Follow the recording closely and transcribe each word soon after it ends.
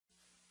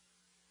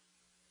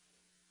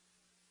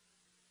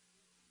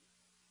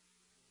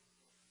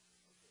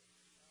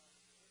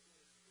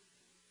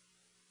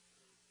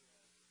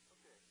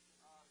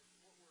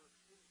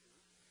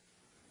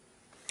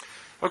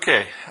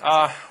Okay,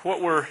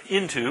 what we're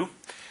into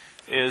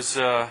is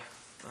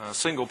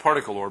single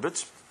particle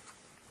orbits.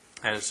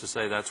 That is to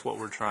say, that's what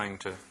we're trying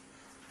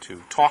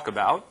to talk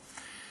about.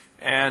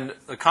 And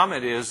the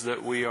comment is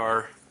that we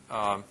are,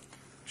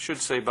 should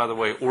say, by the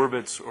way,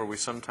 orbits, or we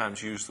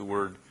sometimes use the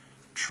word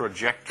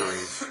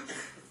trajectories.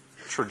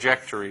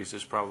 Trajectories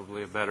is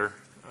probably a better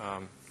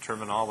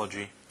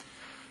terminology,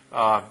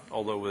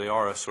 although they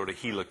are a sort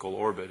of helical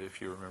orbit, if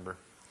you remember.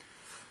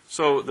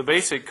 So the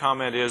basic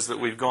comment is that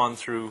we've gone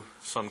through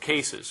some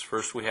cases.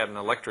 First we had an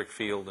electric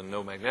field and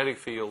no magnetic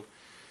field.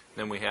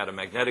 Then we had a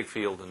magnetic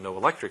field and no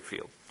electric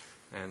field.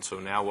 And so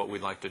now what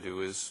we'd like to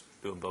do is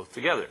do them both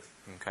together.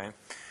 Okay?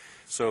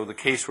 So the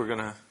case we're going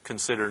to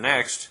consider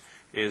next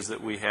is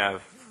that we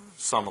have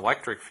some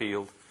electric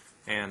field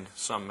and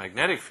some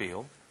magnetic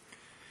field.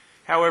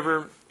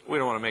 However, we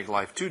don't want to make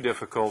life too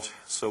difficult,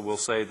 so we'll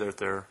say that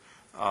they're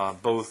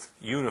both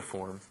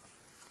uniform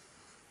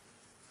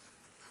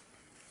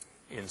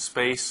in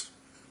space,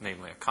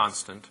 namely a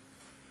constant,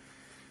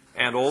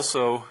 and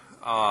also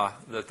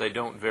that they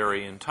don't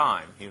vary in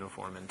time,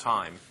 uniform in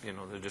time. You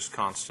know, they're just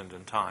constant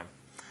in time.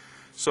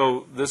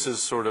 So this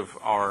is sort of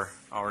our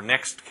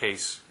next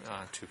case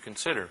to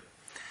consider.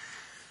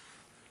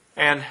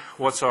 And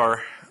what's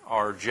our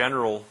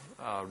general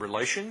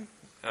relation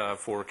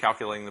for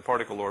calculating the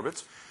particle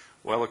orbits?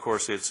 Well, of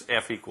course, it's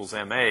F equals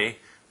ma,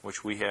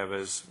 which we have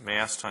as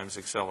mass times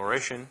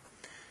acceleration,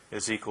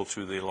 is equal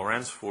to the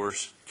Lorentz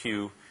force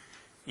Q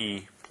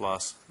E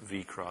plus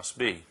V cross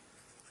B.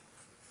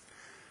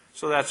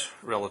 So that's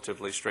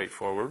relatively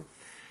straightforward.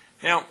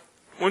 Now,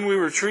 when we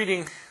were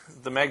treating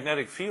the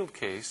magnetic field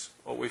case,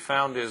 what we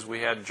found is we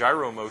had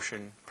gyro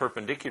motion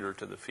perpendicular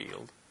to the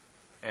field,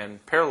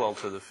 and parallel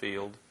to the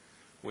field,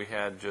 we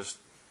had just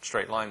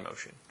straight line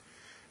motion.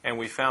 And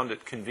we found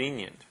it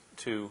convenient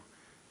to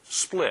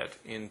split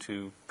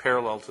into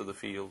parallel to the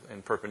field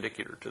and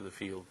perpendicular to the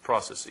field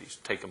processes,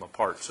 take them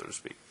apart, so to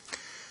speak.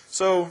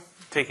 So,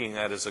 taking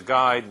that as a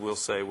guide, we'll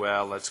say,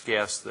 well, let's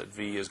guess that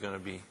V is going to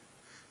be,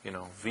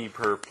 V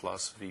per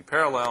plus V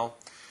parallel.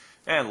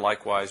 And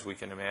likewise, we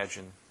can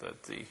imagine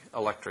that the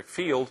electric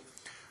field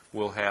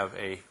will have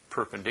a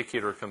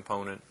perpendicular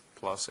component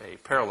plus a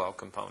parallel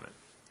component.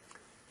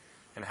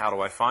 And how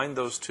do I find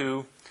those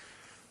two?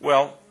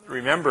 Well,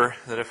 remember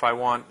that if I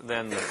want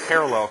then the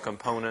parallel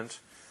component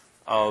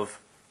of,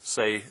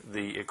 say,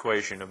 the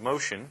equation of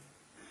motion,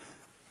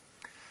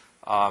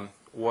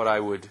 what I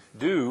would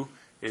do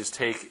is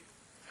take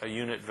a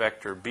unit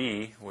vector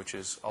B, which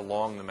is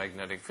along the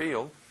magnetic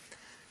field,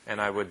 and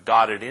I would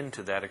dot it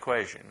into that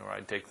equation. Or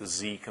I'd take the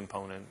Z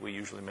component. We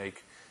usually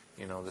make,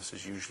 this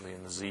is usually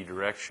in the Z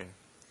direction.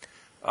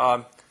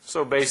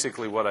 So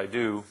basically what I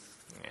do,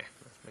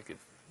 let's make it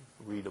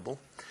readable.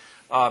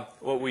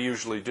 What we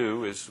usually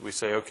do is we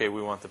say, okay,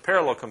 we want the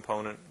parallel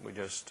component. We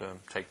just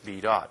take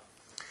B dot.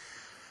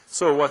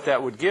 So what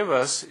that would give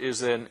us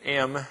is an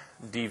M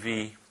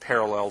dV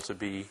parallel to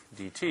B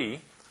dt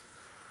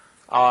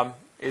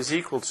is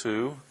equal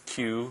to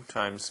Q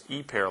times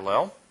E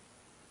parallel.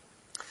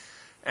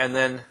 And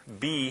then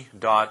B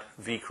dot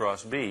V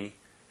cross B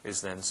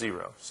is then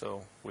 0.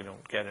 So we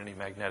don't get any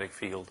magnetic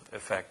field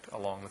effect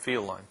along the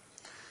field line.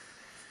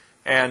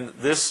 And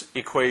this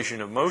equation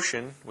of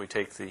motion, we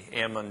take the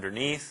M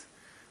underneath,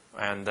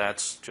 and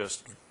that's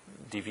just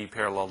dV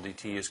parallel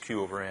dt is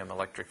Q over M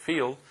electric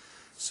field.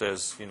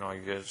 Says, you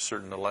get a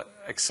certain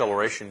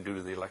acceleration due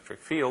to the electric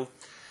field.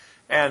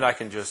 And I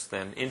can just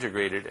then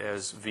integrate it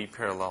as V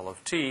parallel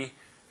of t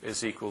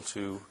is equal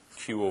to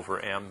Q over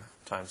M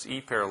times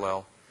E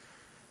parallel.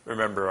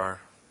 Remember,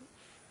 our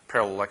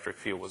parallel electric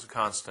field was a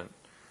constant.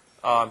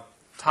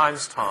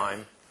 Times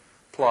time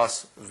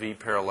plus V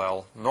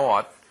parallel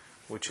naught,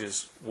 which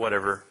is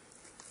whatever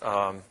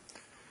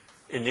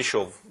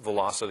initial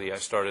velocity I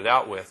started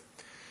out with.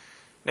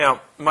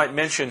 Now, I might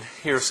mention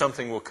here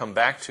something we'll come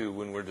back to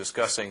when we're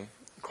discussing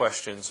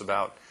questions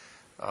about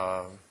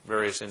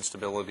various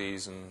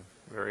instabilities and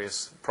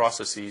various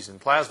processes in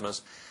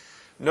plasmas.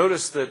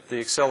 Notice that the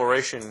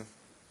acceleration,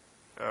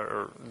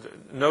 or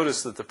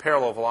notice that the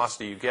parallel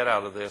velocity you get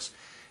out of this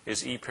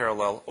is E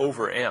parallel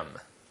over M.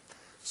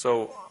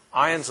 So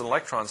ions and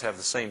electrons have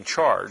the same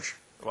charge,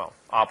 well,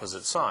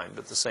 opposite sign,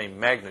 but the same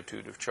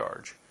magnitude of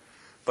charge.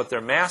 But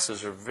their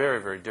masses are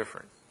very, very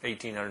different,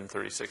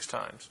 1,836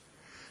 times.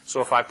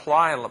 So if I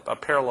apply a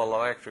parallel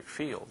electric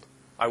field,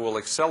 I will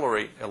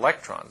accelerate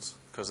electrons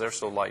because they're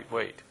so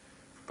lightweight.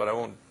 But I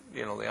won't,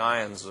 the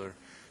ions are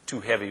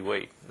too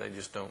heavyweight. They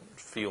just don't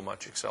feel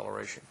much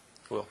acceleration.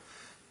 We'll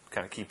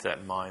kind of keep that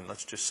in mind,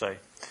 let's just say.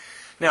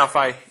 Now, if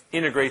I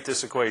integrate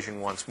this equation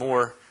once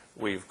more,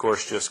 we, of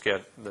course, just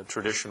get the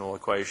traditional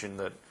equation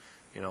that,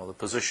 the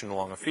position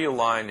along a field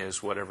line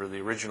is whatever the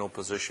original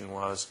position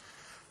was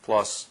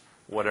plus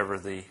whatever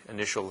the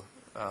initial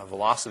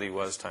velocity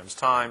was times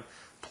time,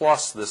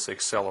 plus this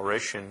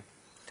acceleration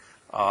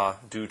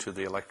due to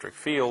the electric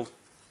field,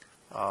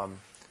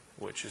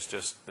 which is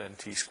just then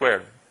t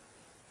squared.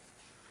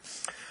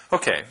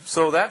 Okay,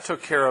 so that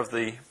took care of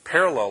the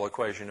parallel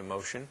equation of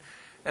motion.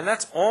 And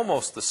that's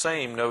almost the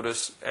same,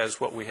 notice,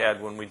 as what we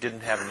had when we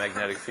didn't have a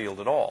magnetic field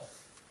at all.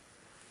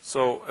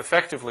 So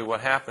effectively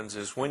what happens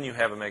is when you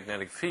have a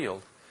magnetic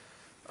field,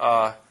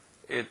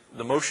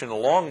 the motion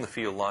along the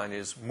field line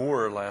is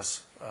more or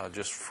less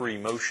just free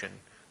motion,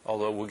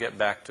 although we'll get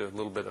back to a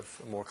little bit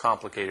of more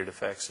complicated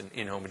effects in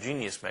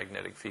inhomogeneous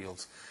magnetic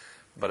fields.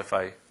 But if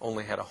I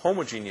only had a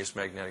homogeneous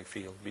magnetic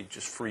field, it would be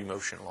just free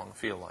motion along the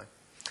field line.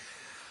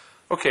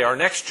 Okay, our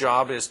next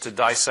job is to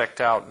dissect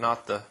out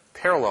not the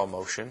parallel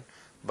motion,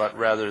 but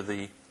rather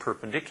the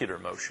perpendicular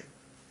motion,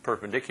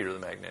 perpendicular to the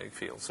magnetic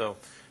field. So,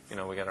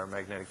 we got our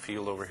magnetic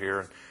field over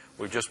here, and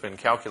we've just been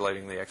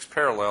calculating the x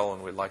parallel,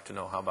 and we'd like to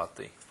know how about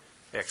the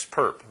x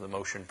perp, the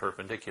motion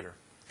perpendicular.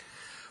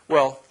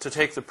 Well, to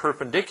take the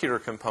perpendicular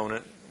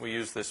component, we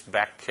use this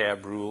back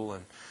cab rule,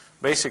 and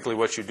basically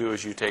what you do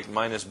is you take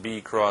minus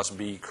b cross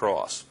the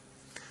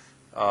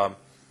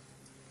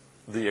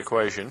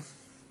equation,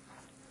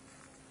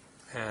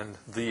 and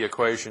the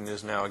equation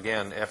is now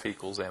again F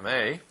equals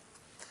ma.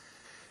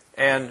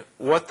 And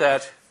what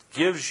that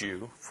gives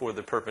you for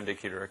the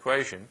perpendicular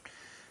equation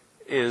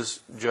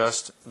is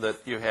just that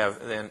you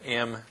have then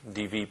m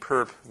dv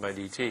perp by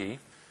dt,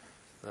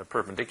 the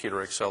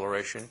perpendicular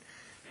acceleration,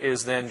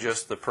 is then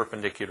just the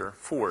perpendicular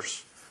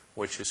force,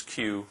 which is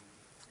q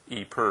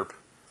e perp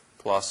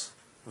plus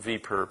v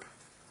perp,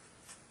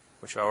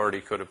 which I already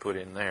could have put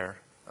in there,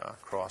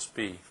 cross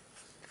b.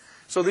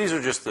 So this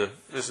is just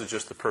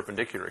the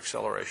perpendicular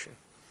acceleration.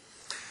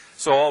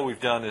 So all we've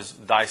done is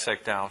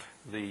dissect out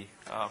the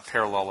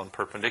parallel and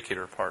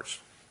perpendicular parts.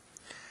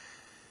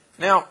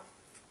 Now,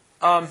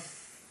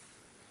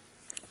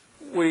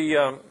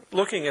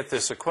 looking at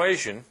this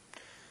equation,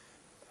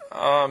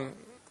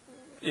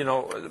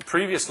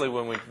 previously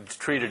when we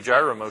treated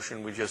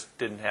gyromotion, we just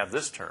didn't have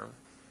this term.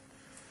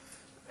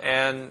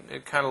 And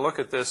kind of look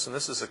at this, and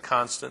this is a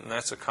constant, and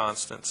that's a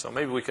constant. So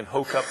maybe we can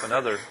hook up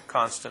another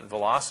constant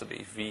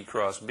velocity, v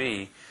cross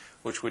b,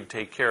 which would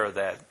take care of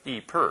that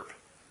e perp.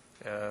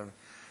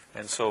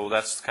 And so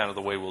that's kind of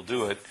the way we'll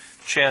do it.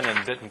 Chen and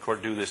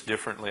Bittencourt do this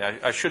differently.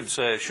 I should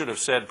have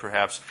said,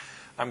 perhaps,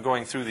 I'm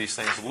going through these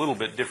things a little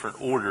bit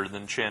different order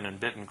than Chen and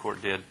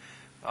Bittencourt did,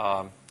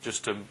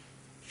 just to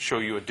show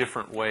you a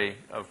different way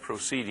of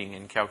proceeding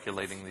in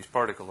calculating these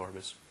particle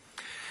orbits.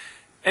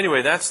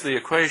 Anyway, that's the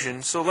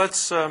equation. So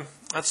let's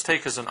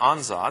take as an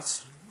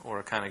ansatz, or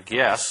a kind of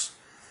guess,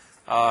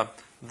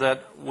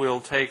 that we'll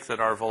take that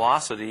our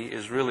velocity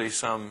is really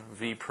some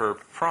v perp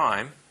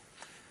prime,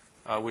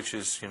 which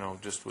is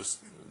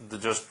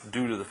just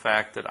due to the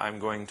fact that I'm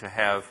going to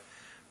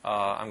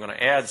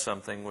add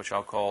something which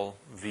I'll call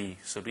v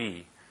sub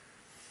e.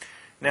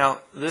 Now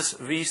this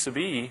v sub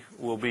e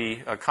will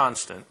be a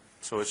constant,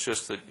 so it's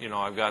just that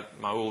I've got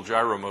my old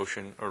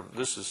gyromotion, or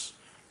this is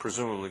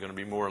presumably going to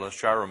be more or less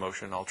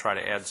gyromotion. I'll try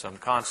to add some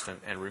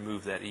constant and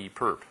remove that e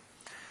perp.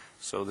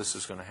 So this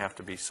is going to have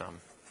to be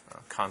some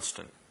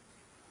constant.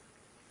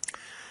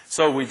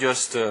 So we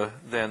just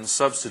then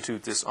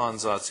substitute this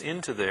ansatz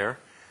into there,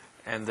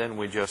 and then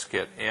we just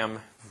get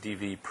m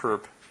dv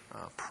perp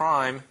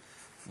prime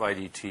by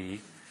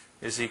dt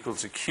is equal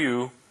to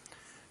q,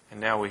 and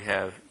now we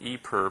have e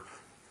perp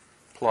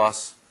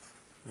plus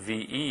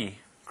ve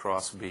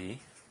cross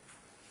b.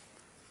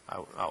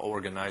 I'll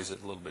organize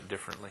it a little bit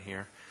differently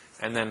here,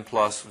 and then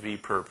plus v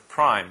perp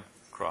prime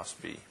cross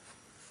b.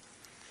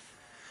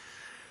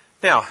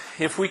 Now,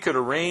 if we could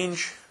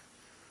arrange,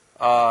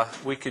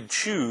 we could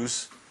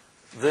choose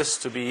this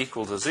to be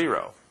equal to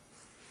 0.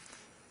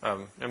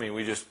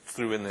 We just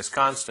threw in this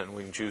constant.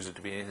 We can choose it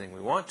to be anything we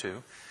want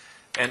to.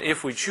 And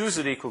if we choose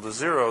it equal to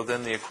 0,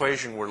 then the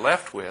equation we're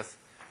left with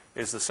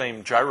is the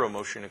same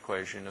gyromotion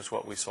equation as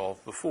what we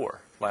solved before,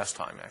 last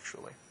time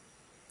actually.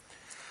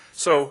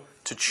 So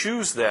to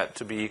choose that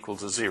to be equal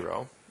to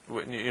 0,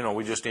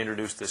 we just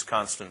introduced this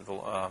constant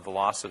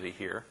velocity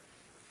here.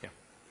 Yeah.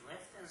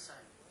 Left-hand side,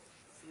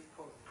 v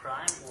perp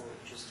prime or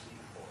just v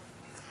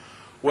perp?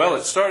 Well,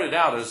 it started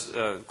out as,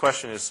 the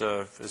question is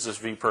this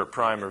v perp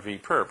prime or v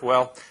perp?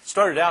 Well, it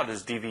started out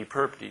as dv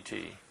perp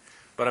dt.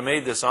 But I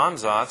made this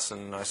ansatz,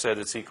 and I said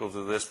it's equal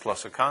to this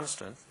plus a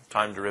constant.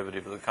 Time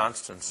derivative of the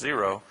constant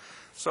 0.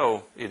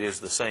 So it is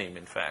the same,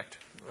 in fact.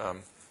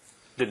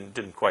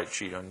 Didn't quite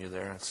cheat on you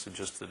there. It's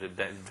just that it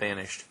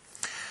vanished.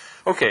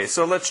 Okay,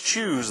 so let's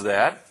choose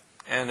that.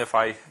 And if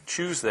I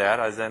choose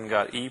that, I then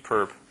got e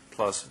perp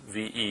plus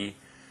ve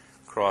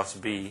cross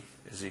b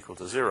is equal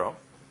to 0.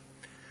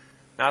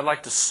 Now I'd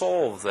like to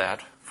solve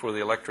that for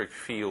the electric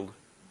field,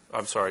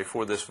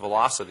 for this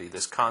velocity,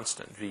 this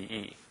constant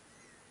ve.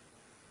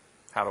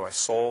 How do I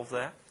solve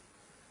that?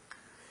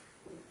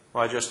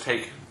 Well, I just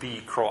take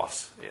b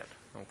cross it,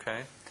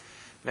 okay?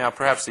 Now,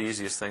 perhaps the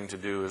easiest thing to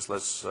do is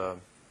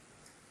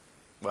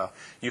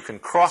you can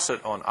cross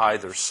it on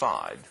either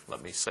side.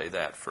 Let me say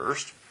that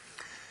first.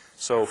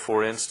 So,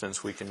 for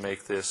instance, we can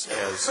make this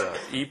as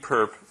e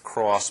perp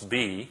cross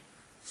b,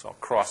 so I'll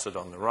cross it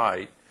on the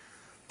right,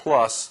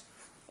 plus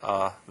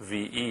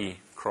ve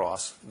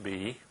cross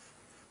b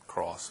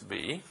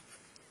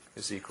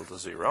is equal to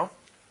 0.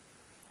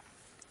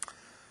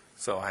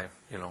 So I,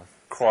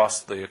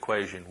 cross the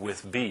equation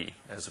with b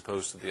as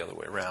opposed to the other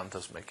way around.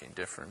 Doesn't make any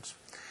difference.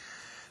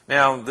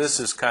 Now, this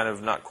is kind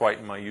of not quite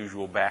in my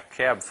usual back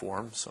cab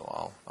form,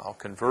 so I'll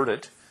convert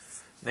it.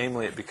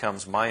 Namely, it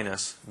becomes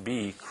minus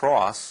b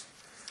cross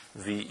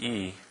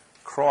VE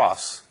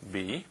cross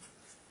b.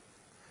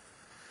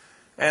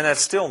 And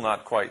that's still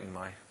not quite in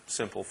my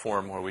simple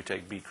form where we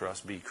take b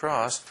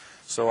cross,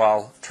 so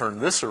I'll turn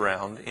this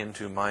around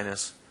into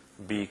minus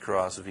b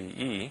cross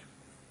VE.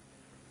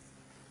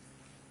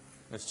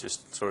 It's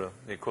just sort of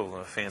the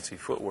equivalent of fancy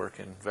footwork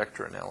in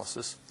vector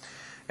analysis.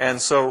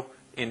 And so,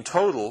 in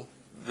total,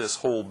 this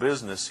whole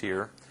business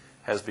here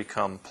has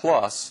become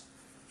plus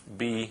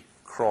b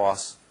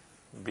cross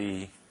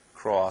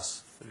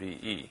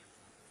VE.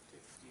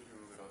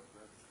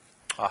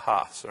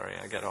 Aha, sorry,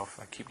 I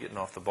keep getting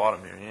off the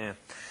bottom here. Yeah.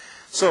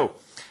 So,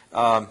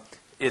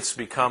 it's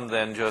become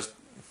then just,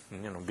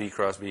 b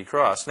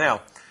cross.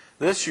 Now,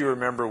 this, you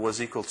remember,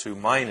 was equal to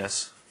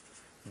minus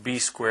b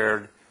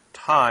squared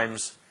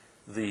times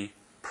the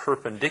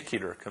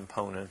perpendicular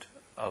component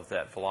of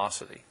that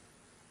velocity.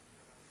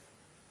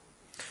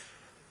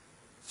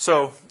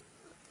 So,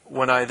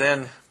 when I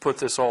then put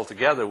this all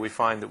together, we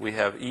find that we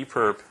have E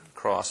perp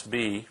cross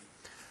B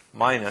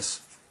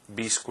minus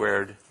B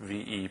squared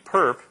VE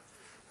perp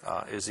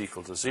is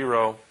equal to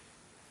 0.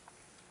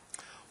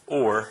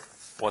 Or,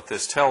 what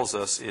this tells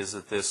us is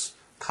that this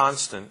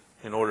constant,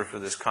 in order for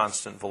this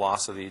constant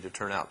velocity to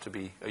turn out to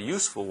be a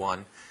useful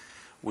one,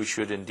 we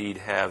should indeed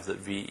have that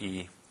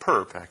VE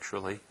perp,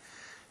 actually,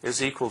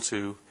 is equal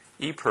to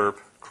E perp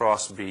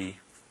cross B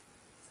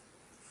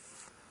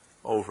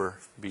over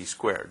B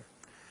squared.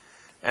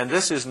 And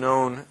this is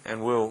known,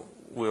 and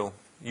we'll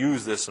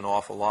use this an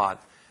awful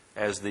lot,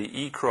 as the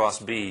E cross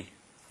B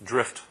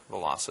drift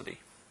velocity.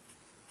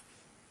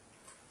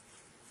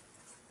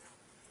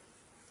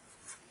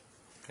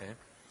 Okay.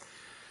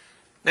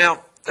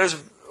 Now,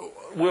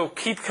 we'll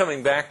keep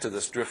coming back to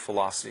this drift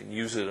velocity and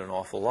use it an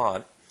awful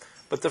lot.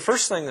 But the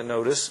first thing to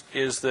notice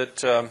is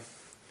that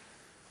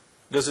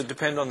does it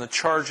depend on the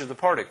charge of the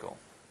particle?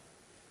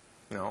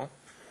 No.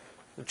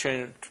 Does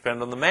it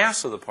depend on the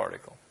mass of the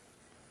particle?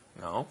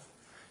 No.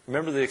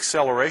 Remember, the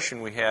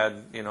acceleration we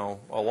had,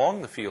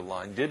 along the field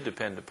line did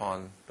depend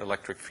upon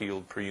electric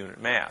field per unit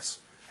mass,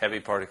 heavy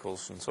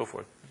particles and so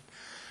forth.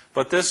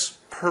 But this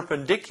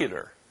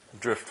perpendicular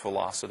drift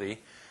velocity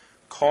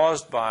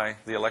caused by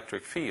the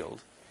electric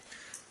field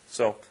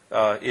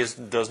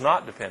does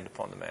not depend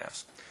upon the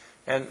mass.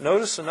 And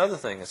notice another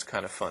thing that's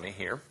kind of funny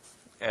here,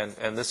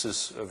 and this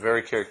is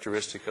very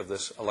characteristic of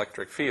this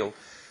electric field.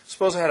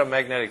 Suppose I had a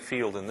magnetic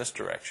field in this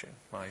direction,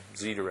 my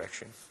z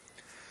direction,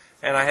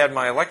 and I had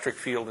my electric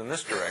field in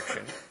this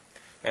direction,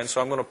 and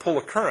so I'm going to pull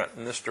a current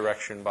in this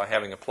direction by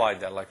having applied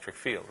that electric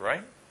field,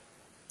 right?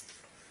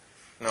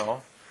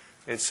 No.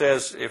 It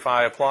says if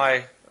I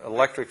apply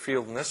electric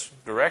field in this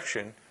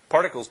direction,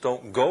 particles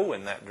don't go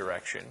in that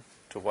direction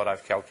to what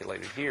I've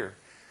calculated here,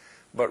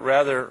 but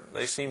rather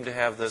they seem to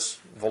have this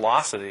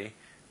velocity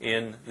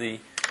in the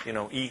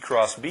E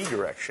cross B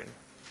direction,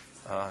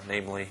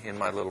 namely in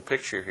my little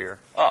picture here,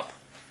 up,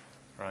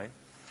 right?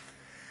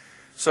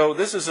 So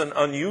this is an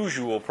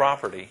unusual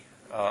property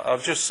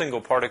of just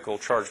single particle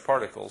charged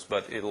particles,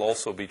 but it'll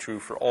also be true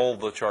for all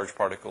the charged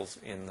particles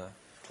in the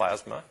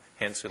plasma,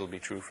 hence it'll be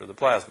true for the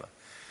plasma.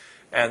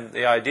 And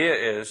the idea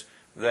is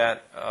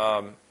that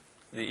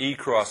the E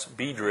cross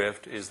B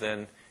drift is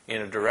then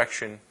in a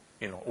direction,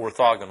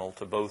 orthogonal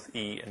to both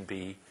E and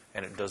B,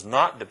 and it does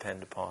not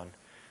depend upon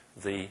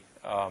the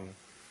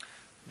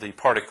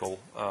particle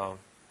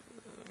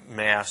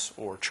mass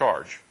or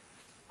charge.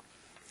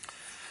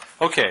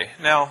 Okay,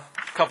 now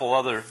a couple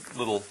other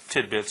little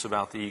tidbits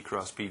about the E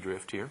cross B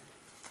drift here.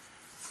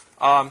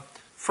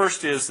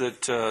 First is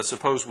that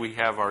suppose we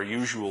have our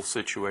usual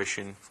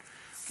situation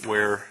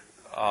where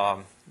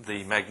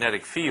the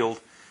magnetic field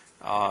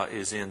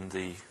is in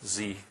the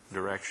z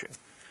direction.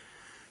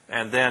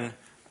 And then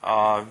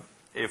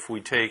if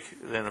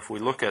we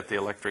look at the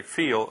electric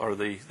field, or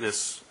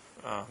this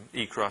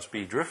E cross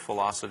B drift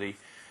velocity,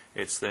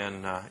 it's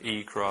then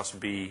E cross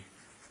B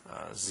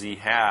z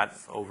hat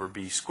over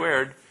B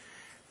squared.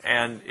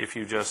 And if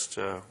you just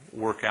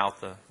work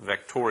out the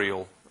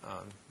vectorial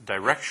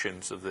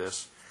directions of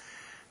this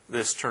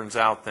turns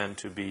out then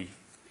to be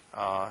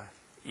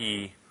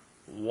E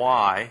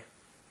y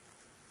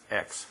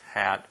x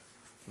hat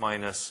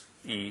minus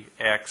E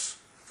x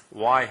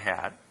y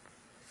hat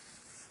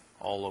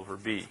all over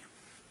B.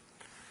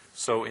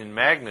 So in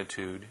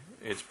magnitude,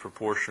 it's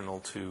proportional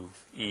to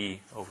E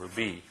over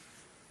B.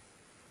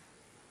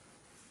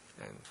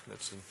 And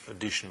that's an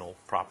additional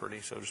property,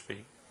 so to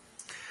speak.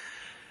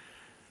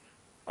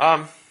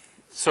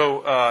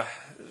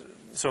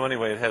 So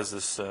anyway, it has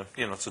this,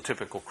 it's a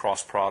typical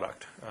cross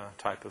product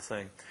type of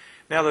thing.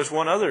 Now, there's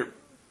one other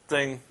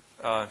thing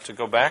to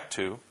go back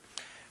to,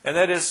 and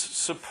that is,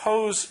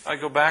 suppose I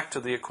go back to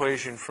the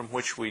equation from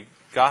which we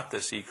got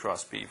this E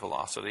cross B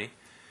velocity,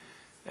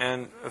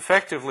 and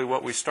effectively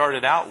what we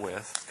started out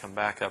with, come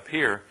back up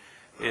here,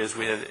 is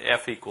we had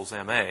F equals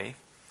ma.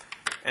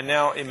 And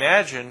now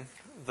imagine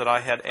that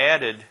I had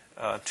added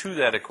to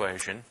that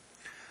equation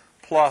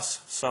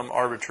plus some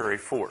arbitrary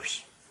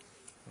force.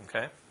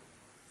 Okay?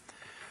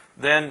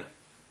 Then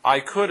I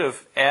could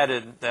have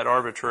added that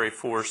arbitrary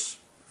force,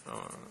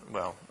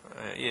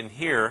 in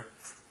here,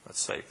 let's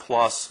say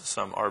plus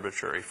some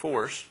arbitrary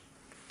force.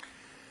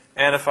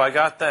 And if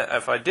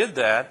I did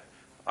that,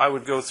 I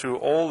would go through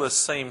all this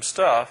same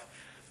stuff,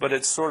 but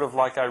it's sort of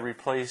like I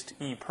replaced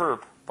E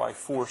perp by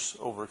force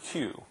over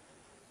Q.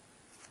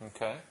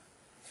 Okay?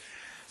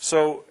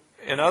 So,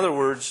 in other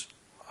words,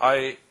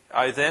 I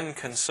then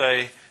can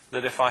say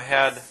that if I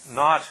had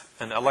not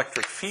an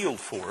electric field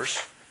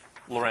force,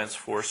 Lorentz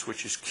force,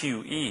 which is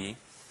QE,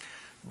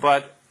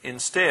 but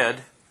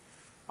instead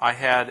I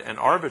had an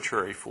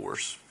arbitrary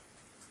force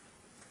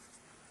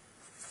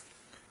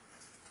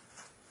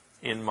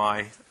in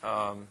my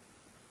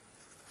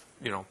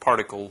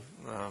particle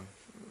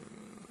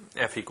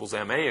F equals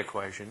ma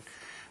equation,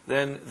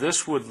 then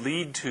this would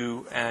lead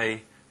to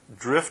a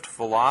drift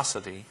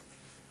velocity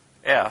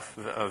F,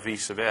 V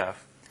sub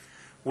F,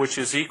 which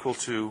is equal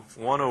to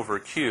 1 over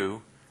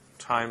Q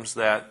times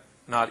that,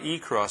 not E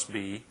cross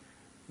B,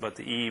 but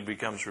the E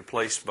becomes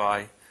replaced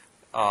by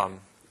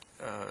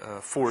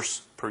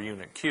force per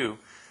unit Q,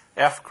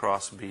 F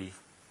cross B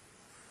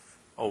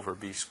over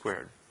B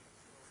squared.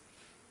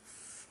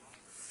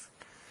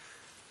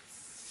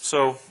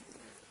 So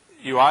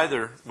you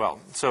either,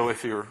 so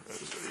if your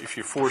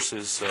force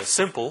is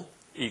simple,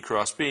 E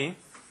cross B,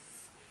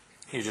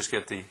 you just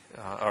get the,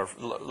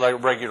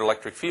 regular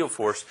electric field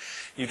force,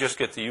 you just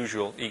get the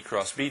usual E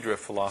cross B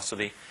drift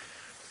velocity.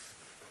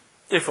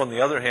 If, on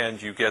the other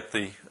hand, you get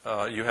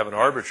you have an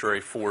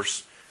arbitrary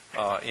force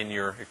in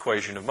your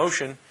equation of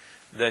motion,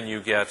 then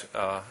you get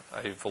a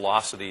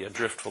velocity, a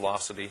drift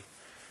velocity.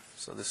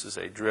 So this is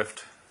a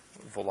drift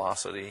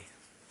velocity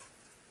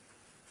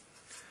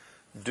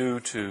due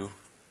to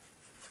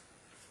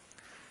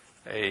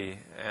an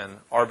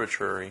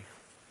arbitrary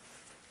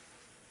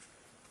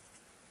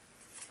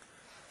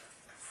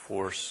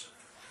force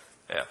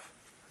F.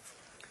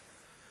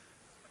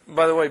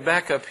 By the way,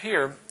 back up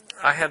here,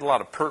 I had a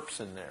lot of perps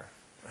in there.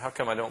 How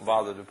come I don't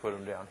bother to put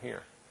them down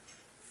here?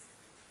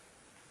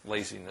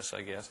 Laziness,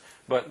 I guess.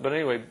 But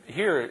anyway,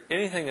 here,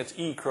 anything that's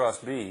E cross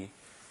B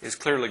is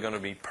clearly going to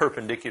be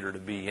perpendicular to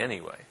B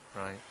anyway,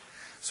 right?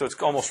 So it's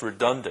almost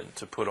redundant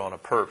to put on a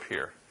perp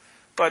here.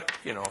 But,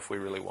 if we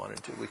really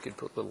wanted to, we could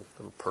put little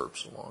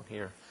perps along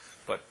here.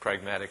 But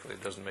pragmatically,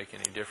 it doesn't make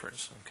any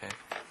difference, okay?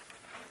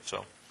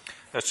 So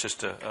that's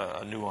just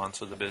a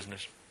nuance of the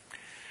business.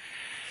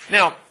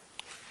 Now,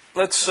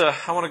 I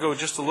want to go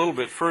just a little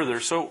bit further.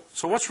 So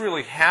what's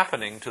really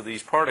happening to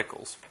these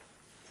particles?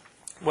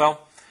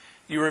 Well,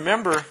 you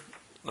remember,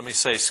 let me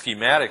say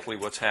schematically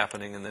what's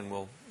happening, and then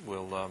we'll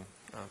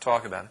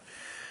talk about it.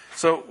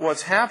 So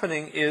what's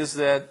happening is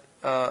that,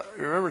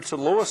 remember, it's the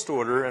lowest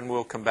order, and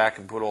we'll come back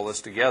and put all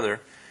this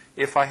together.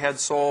 If I had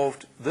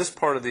solved this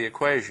part of the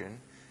equation,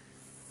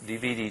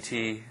 dv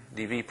dt,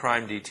 dv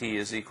prime dt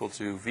is equal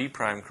to v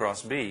prime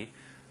cross b,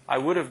 I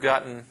would have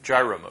gotten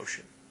gyro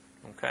motion.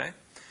 Okay?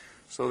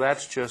 So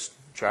that's just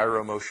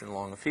gyro motion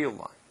along a field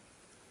line.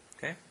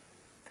 Okay?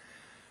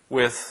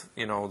 With,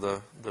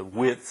 the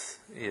width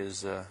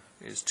is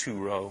 2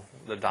 rho.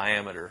 The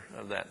diameter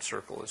of that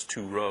circle is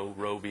 2 rho,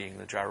 rho being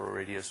the gyro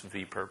radius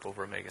v perp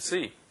over omega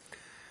c.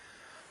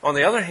 On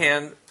the other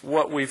hand,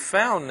 what we've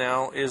found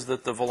now is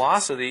that the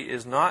velocity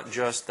is not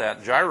just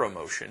that gyro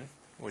motion,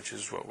 which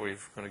is what we're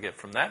going to get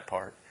from that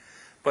part,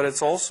 but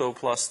it's also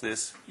plus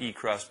this E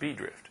cross B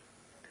drift.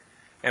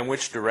 And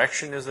which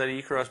direction is that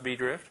E cross B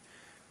drift?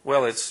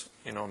 Well, it's,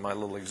 in my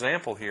little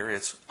example here,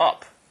 it's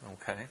up,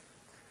 okay?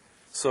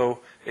 So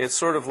it's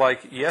sort of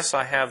like, yes,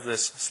 I have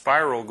this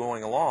spiral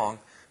going along,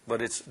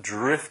 but it's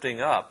drifting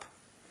up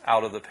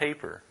out of the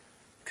paper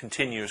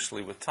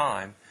continuously with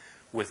time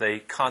with a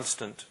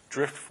constant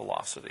drift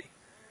velocity,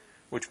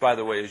 which, by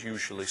the way, is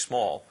usually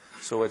small.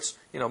 So it's,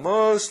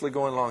 mostly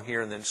going along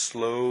here and then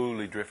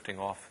slowly drifting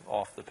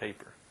off the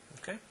paper,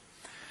 okay?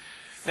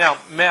 Now,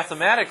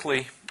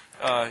 mathematically,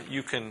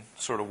 you can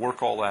sort of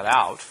work all that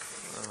out,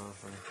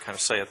 kind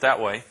of say it that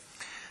way.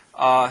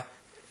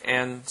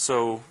 And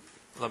so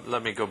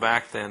let me go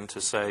back then to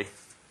say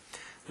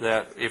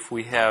that if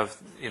we have,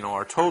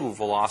 our total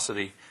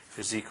velocity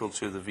is equal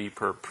to the v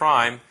perp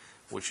prime,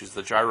 which is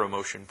the gyro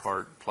motion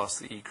part, plus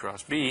the E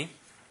cross B.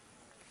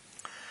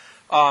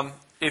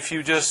 If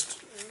you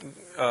just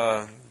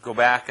go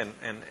back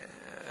and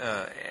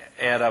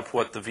add up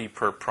what the v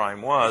perp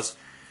prime was,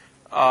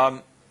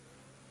 well,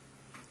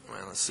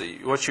 let's see.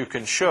 What you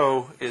can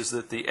show is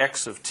that the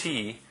x of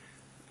t,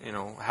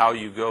 how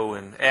you go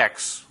in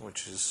x,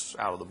 which is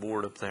out of the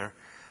board up there,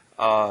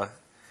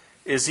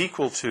 is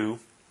equal to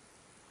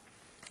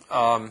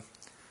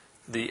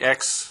the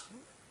x,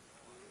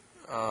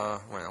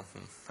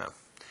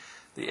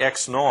 the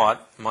x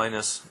naught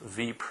minus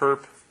v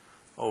perp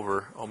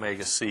over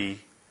omega c,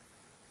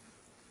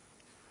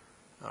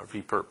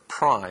 v perp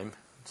prime.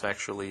 It's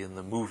actually in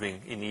the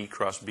in E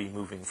cross B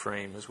moving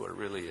frame is what it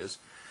really is,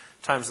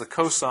 times the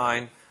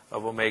cosine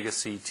of omega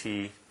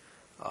ct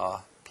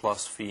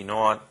plus v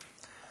naught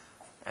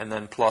and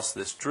then plus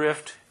this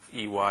drift,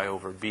 Ey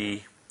over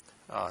b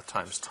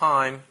times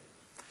time.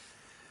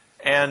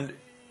 And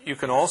you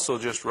can also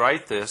just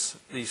write this.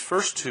 These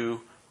first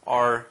two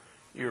are,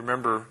 you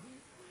remember,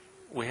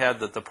 we had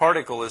that the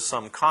particle is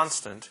some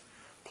constant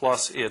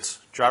plus its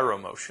gyro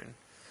motion.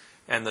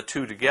 And the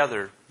two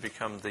together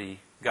become the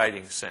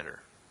guiding center.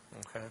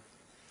 Okay?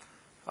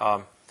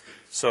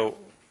 So,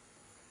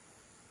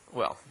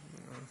 well,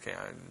 okay,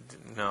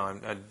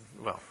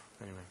 well,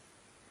 anyway.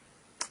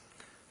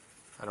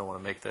 I don't want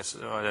to make this,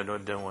 I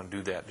don't want to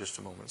do that, just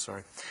a moment,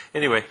 sorry.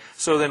 Anyway,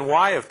 so then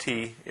y of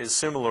t is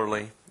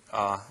similarly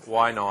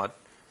y naught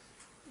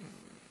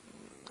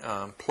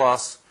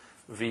plus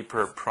v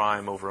perp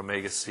prime over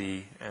omega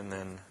c, and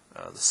then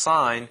the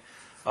sine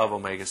of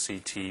omega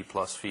ct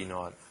plus v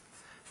naught,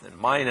 then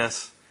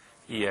minus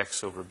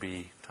ex over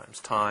b times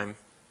time,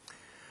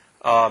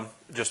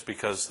 just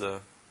because the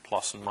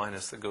plus and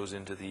minus that goes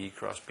into the e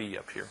cross b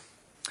up here.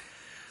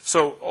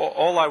 So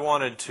all I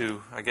wanted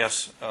to, I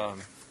guess,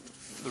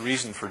 the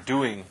reason for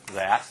doing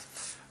that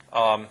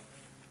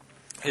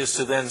is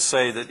to then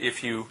say that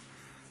if you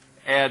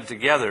add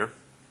together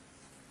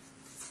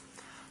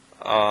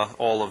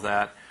all of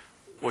that,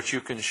 what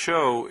you can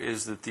show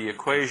is that the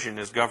equation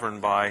is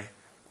governed by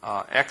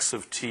x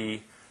of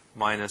t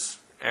minus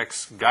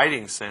x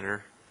guiding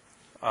center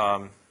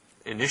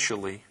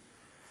initially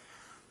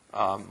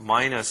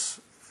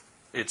minus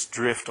its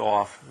drift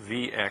off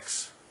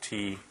vxt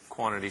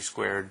quantity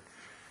squared.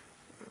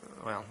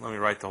 Well, let me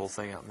write the whole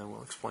thing out and then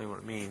we'll explain what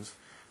it means.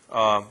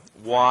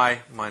 Y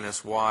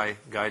minus y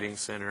guiding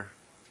center,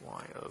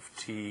 y of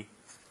t,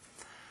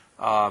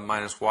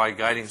 minus y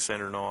guiding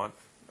center naught,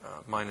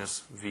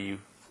 minus v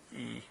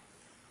e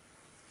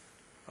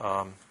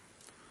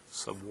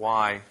sub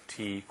y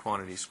t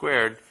quantity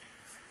squared,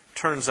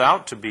 turns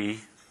out to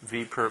be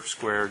v perp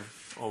squared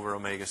over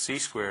omega c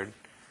squared,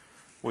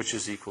 which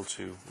is equal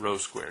to rho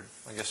squared.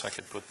 I guess I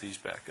could put these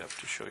back up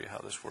to show you how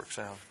this works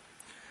out.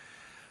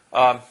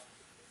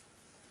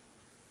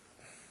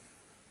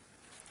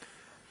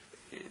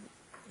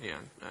 Yeah,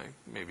 I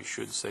maybe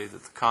should say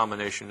that the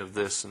combination of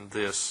this and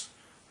this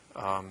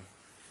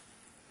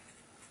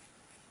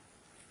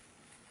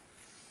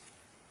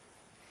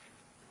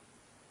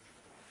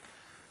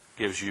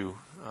gives you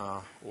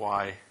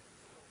y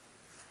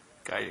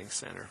guiding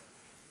center.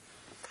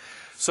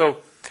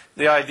 So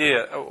the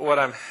idea, what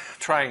I'm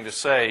trying to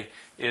say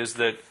is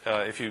that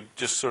if you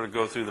just sort of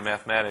go through the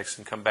mathematics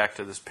and come back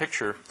to this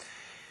picture,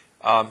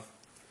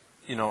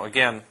 you know,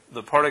 again,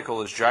 the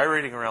particle is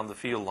gyrating around the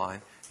field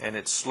line and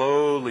it's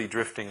slowly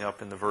drifting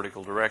up in the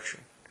vertical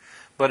direction.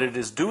 But it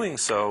is doing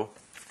so,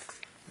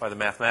 by the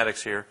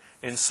mathematics here,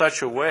 in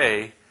such a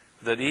way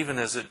that even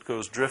as it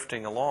goes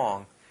drifting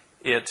along,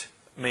 it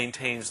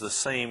maintains the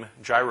same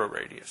gyro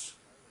radius.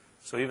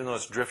 So even though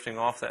it's drifting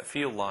off that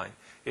field line,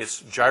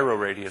 its gyro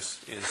radius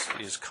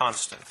is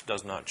constant,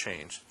 does not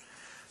change.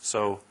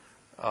 So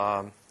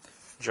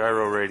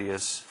gyro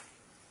radius,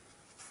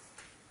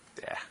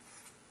 yeah.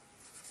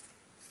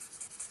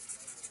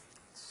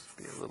 Let's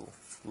be a little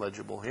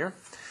legible here.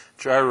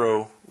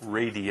 Gyro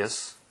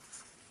radius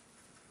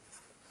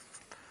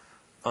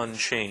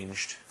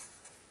unchanged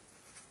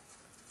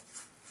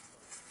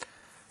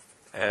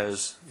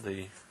as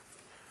the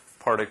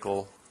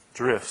particle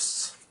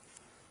drifts.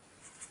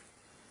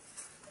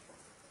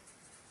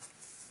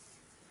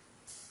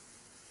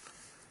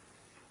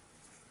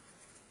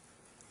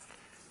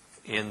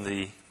 In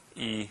the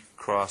E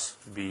cross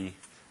B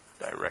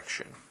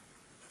direction.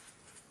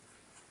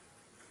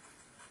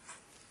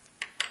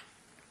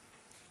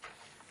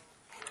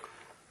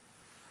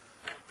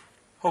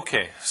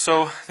 Okay,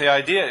 so the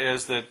idea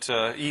is that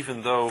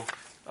even though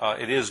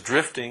it is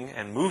drifting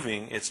and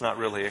moving, it's not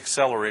really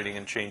accelerating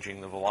and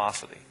changing the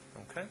velocity.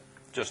 Okay,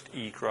 just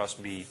E cross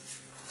B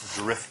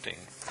drifting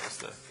is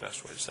the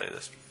best way to say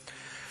this.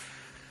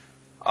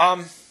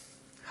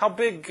 How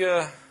big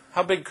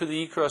could the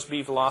E cross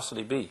B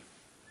velocity be?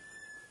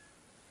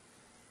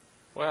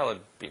 Well,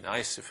 it'd be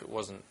nice if it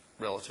wasn't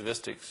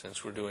relativistic,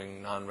 since we're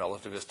doing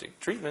non-relativistic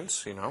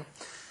treatments, you know.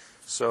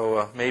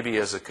 So maybe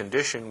as a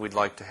condition, we'd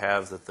like to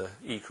have that the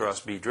E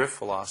cross B drift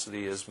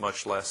velocity is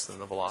much less than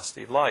the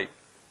velocity of light.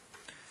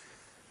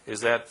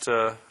 Is that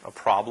a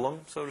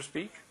problem, so to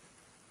speak,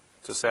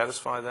 to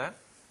satisfy that?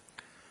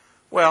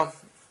 Well,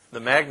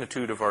 the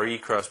magnitude of our E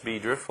cross B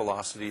drift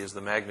velocity is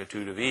the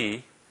magnitude of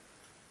E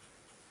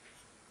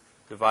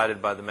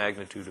divided by the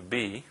magnitude of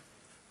B.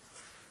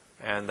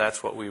 And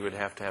that's what we would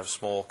have to have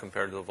small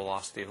compared to the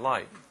velocity of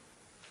light.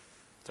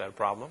 Is that a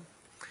problem?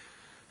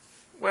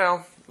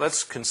 Well,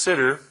 let's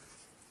consider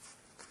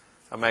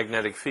a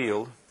magnetic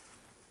field,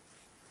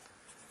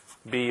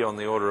 B on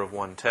the order of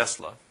 1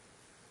 Tesla.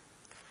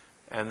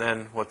 And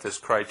then what this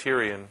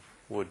criterion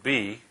would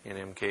be in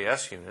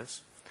MKS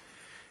units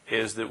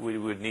is that we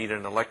would need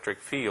an electric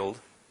field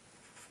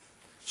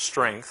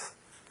strength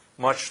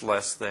much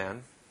less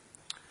than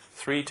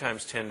 3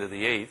 times 10 to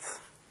the 8th.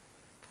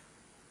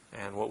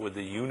 And what would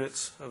the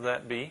units of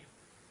that be?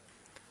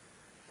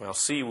 Well,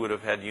 C would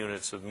have had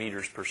units of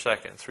meters per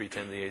second,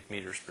 3/10⁸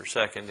 meters per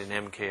second. In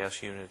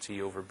MKS units,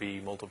 E over B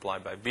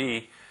multiplied by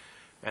B,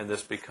 and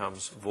this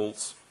becomes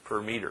volts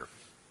per meter.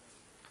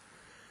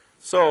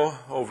 So,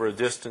 over a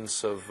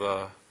distance of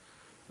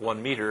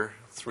 1 meter,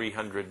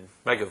 300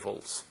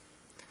 megavolts.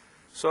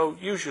 So,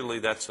 usually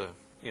that's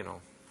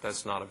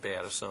that's not a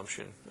bad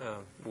assumption.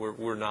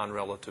 We're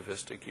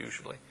non-relativistic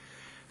usually.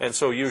 And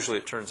so usually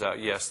it turns out,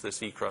 yes,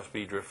 this E cross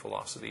B drift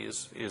velocity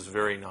is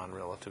very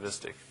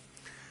non-relativistic.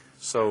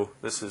 So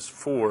this is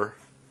 4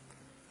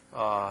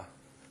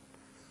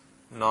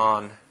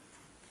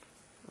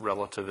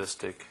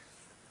 non-relativistic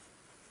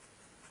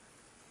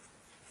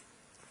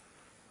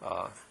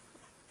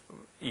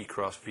E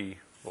cross B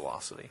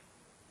velocity.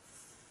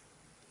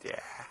 Yeah.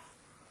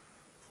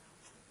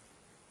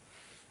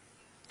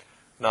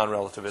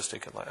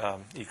 Non-relativistic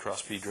E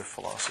cross B drift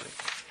velocity.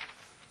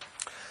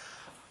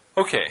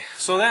 Okay,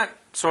 so that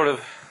sort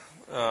of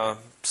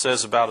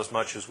says about as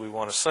much as we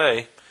want to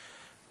say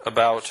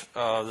about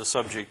the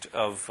subject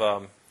of,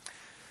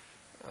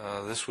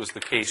 this was the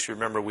case, you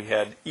remember we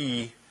had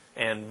E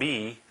and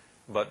B,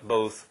 but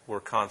both were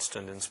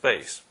constant in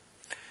space.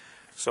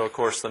 So, of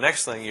course, the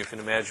next thing you can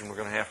imagine we're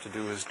going to have to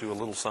do is do a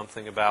little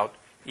something about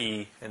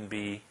E and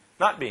B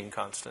not being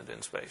constant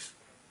in space.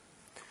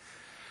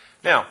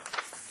 Now,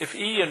 if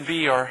E and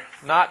B are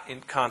not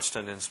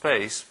constant in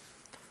space,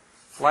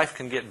 life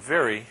can get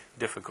very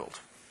difficult.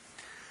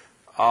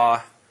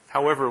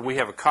 However, we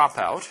have a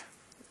cop-out,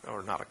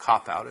 or not a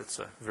cop-out, it's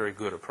a very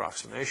good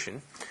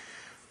approximation,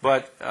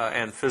 but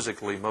and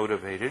physically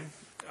motivated.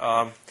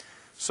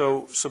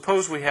 So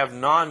suppose we have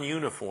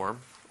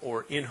non-uniform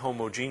or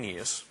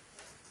inhomogeneous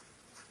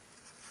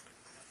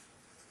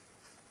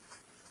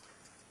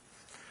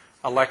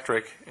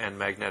electric and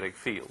magnetic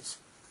fields.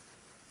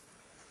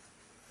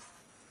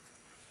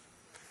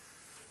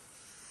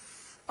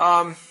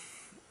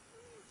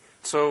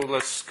 So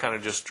let's kind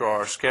of just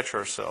sketch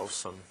ourselves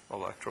some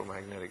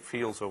electromagnetic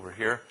fields over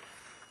here.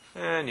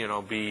 And,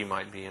 B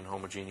might be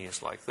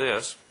inhomogeneous like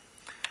this.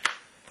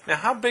 Now,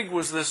 how big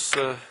was this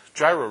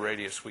gyro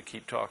radius we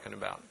keep talking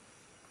about?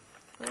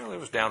 Well, it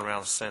was down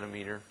around a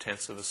centimeter,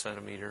 tenths of a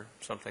centimeter,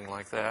 something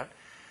like that.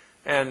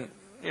 And,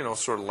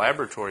 sort of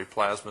laboratory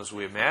plasmas,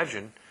 we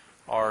imagine,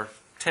 are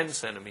 10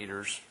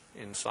 centimeters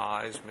in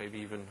size, maybe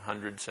even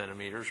 100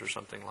 centimeters or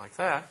something like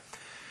that.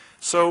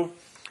 So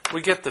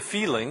we get the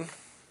feeling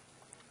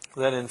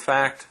that, in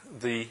fact,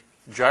 the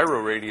gyro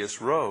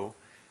radius rho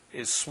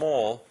is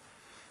small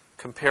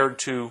compared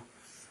to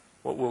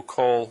what we'll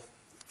call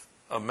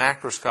a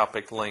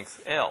macroscopic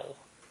length L,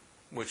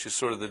 which is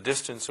sort of the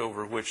distance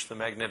over which the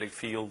magnetic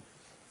field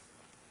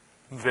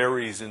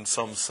varies in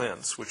some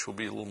sense, which we'll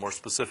be a little more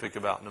specific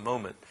about in a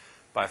moment,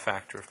 by a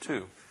factor of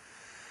 2.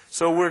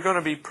 So we're going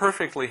to be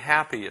perfectly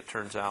happy, it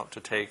turns out,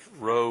 to take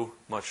rho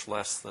much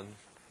less than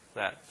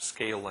that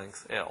scale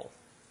length L.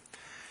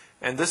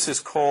 And this is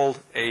called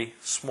a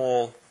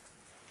small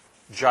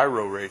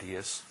gyro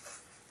radius,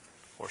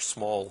 or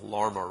small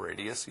Larmor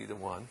radius, either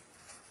one,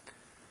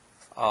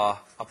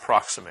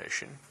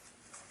 approximation.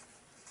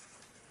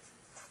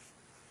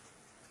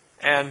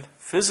 And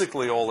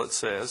physically all it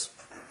says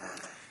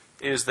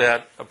is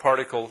that a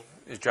particle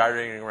is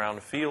gyrating around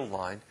a field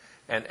line,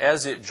 and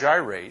as it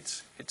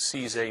gyrates, it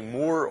sees a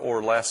more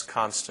or less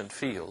constant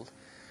field,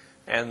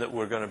 and that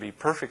we're going to be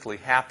perfectly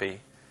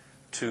happy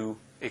to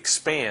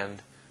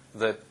expand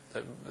that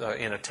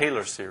in a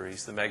Taylor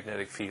series, the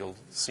magnetic field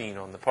seen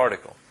on the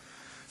particle.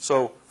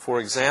 So,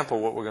 for example,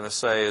 what we're going to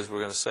say is we're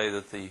going to say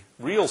that the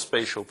real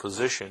spatial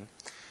position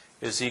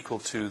is equal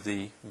to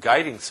the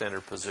guiding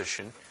center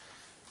position.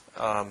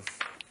 You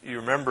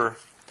remember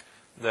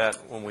that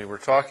when we were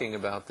talking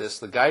about this,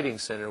 the guiding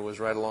center was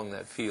right along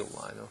that field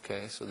line.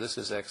 Okay, so this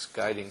is X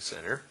guiding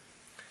center.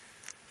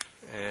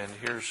 And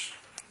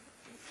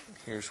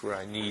here's where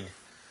I need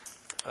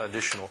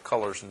additional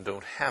colors and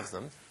don't have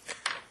them.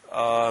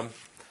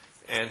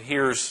 And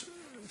here's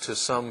to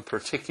some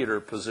particular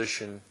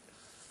position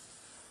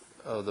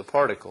of the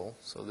particle.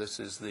 So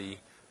this is the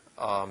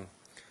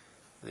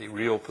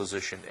real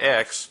position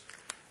X,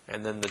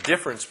 and then the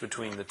difference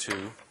between the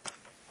two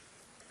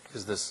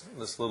is this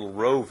little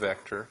rho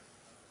vector,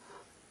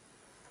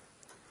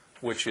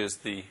 which is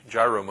the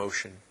gyro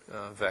motion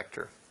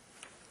vector.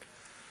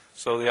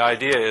 So the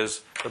idea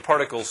is the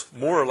particle's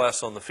more or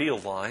less on the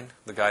field line,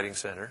 the guiding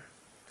center,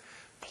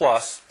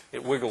 plus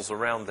it wiggles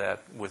around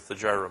that with the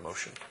gyro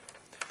motion.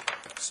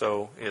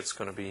 So it's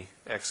going to be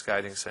X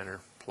guiding center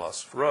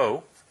plus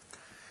rho.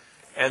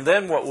 And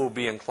then what we'll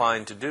be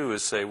inclined to do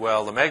is say,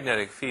 well, the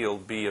magnetic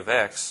field B of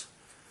X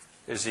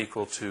is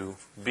equal to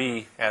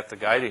B at the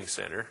guiding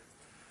center.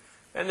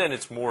 And then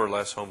it's more or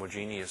less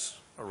homogeneous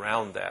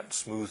around that,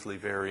 smoothly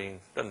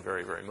varying, doesn't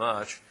vary very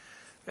much.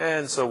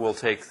 And so we'll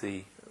take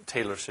the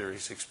Taylor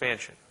series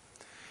expansion.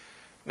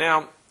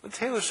 Now, the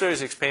Taylor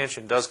series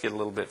expansion does get a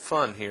little bit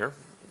fun here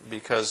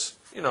because,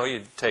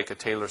 you take a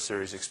Taylor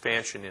series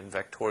expansion in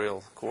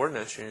vectorial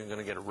coordinates, and you're going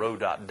to get a rho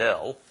dot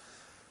del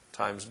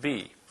times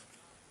B.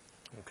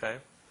 Okay?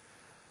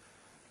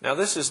 Now,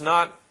 this is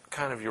not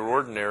kind of your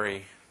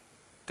ordinary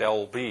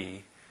del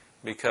B,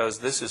 because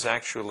this is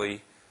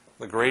actually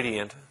the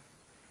gradient,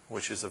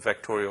 which is a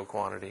vectorial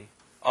quantity,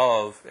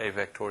 of a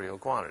vectorial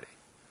quantity.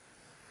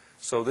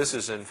 So this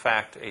is, in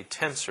fact, a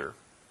tensor.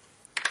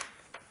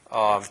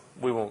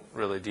 We won't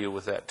really deal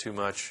with that too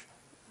much,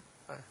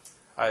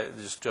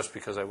 just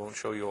because I won't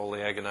show you all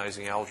the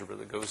agonizing algebra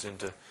that goes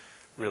into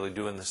really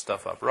doing this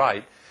stuff up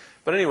right.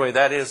 But anyway,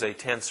 that is a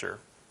tensor.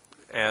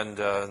 And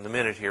in a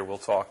minute here, we'll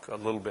talk a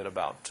little bit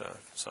about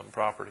some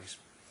properties.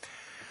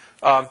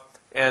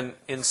 And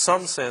in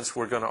some sense,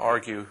 we're going to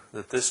argue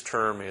that this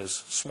term is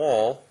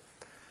small,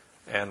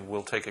 and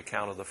we'll take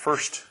account of the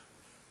first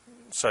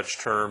such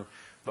term,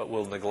 but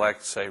we'll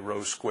neglect, say,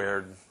 rho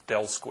squared,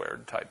 del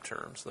squared type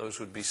terms. Those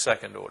would be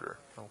second order.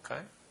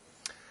 Okay.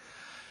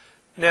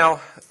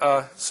 Now,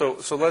 so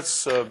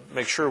let's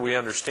make sure we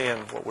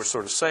understand what we're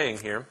sort of saying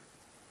here.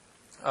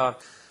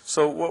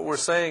 So what we're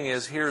saying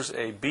is here's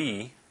a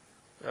B,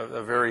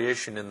 a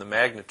variation in the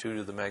magnitude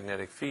of the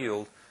magnetic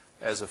field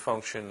as a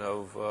function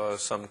of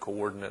some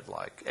coordinate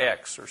like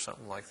x or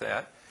something like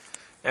that.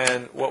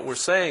 And what we're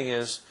saying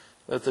is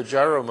that the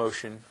gyro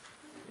motion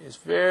is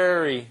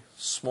very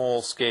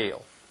small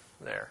scale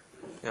there.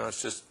 You know,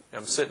 it's just,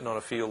 I'm sitting on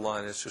a field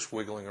line, it's just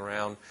wiggling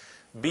around.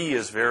 B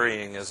is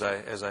varying as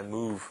I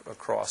move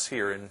across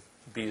here, and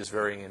B is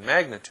varying in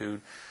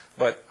magnitude,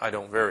 but I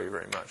don't vary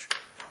very much.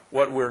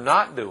 What we're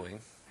not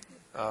doing,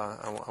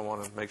 I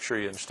want to make sure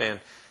you understand,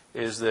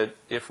 is that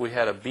if we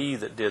had a B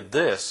that did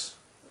this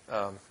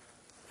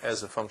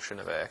as a function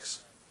of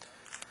x,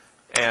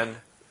 and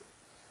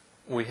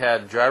we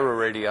had gyro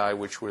radii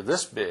which were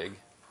this big,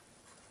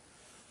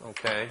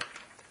 okay,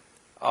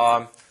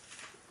 so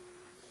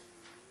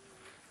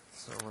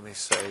let me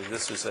say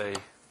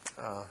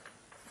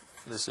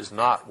this is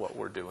not what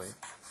we're doing.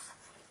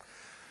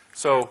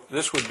 So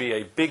this would be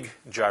a big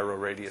gyro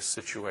radius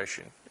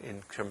situation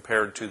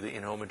compared to the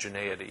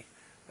inhomogeneity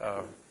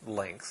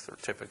length, or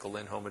typical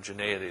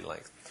inhomogeneity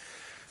length.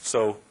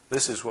 So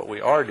this is what we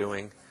are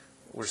doing.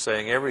 We're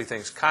saying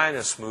everything's kind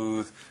of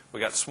smooth. We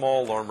got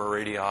small Larmor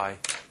radii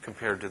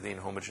compared to the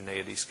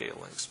inhomogeneity scale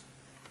lengths.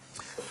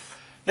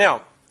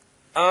 Now,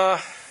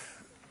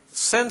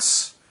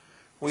 since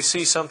we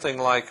see something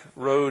like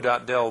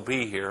rho.del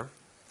B here,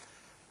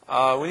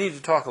 we need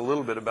to talk a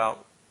little bit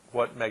about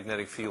what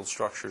magnetic field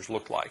structures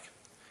look like.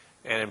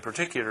 And in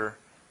particular,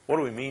 what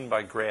do we mean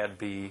by grad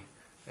B,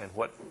 and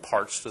what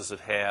parts does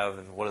it have,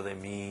 and what do they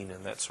mean,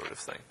 and that sort of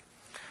thing.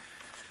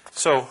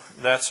 So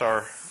that's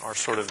our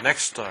sort of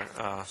next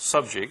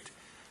subject,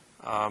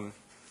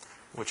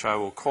 which I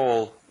will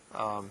call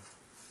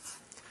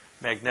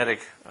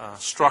magnetic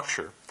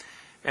structure.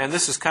 And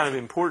this is kind of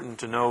important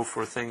to know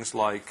for things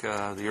like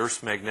the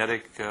Earth's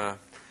magnetic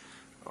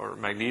or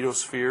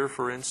magnetosphere,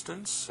 for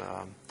instance,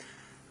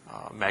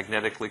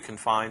 magnetically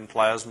confined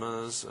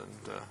plasmas,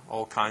 and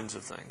all kinds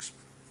of things.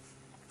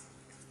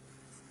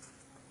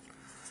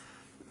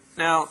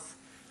 Now,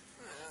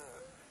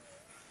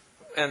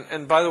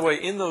 and by the way,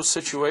 in those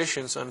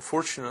situations,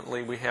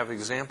 unfortunately, we have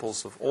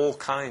examples of all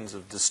kinds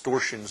of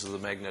distortions of the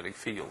magnetic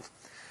field,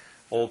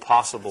 all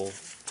possible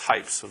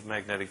types of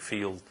magnetic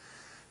field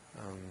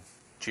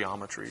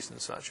geometries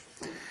and such.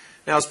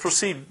 Now, let's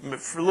proceed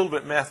for a little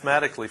bit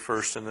mathematically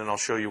first, and then I'll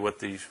show you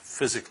what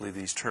physically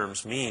these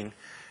terms mean.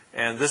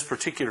 And this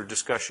particular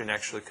discussion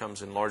actually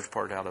comes in large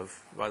part out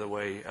of, by the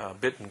way,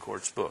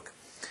 Bittencourt's book.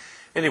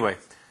 Anyway,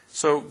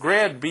 so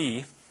grad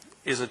B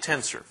is a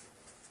tensor.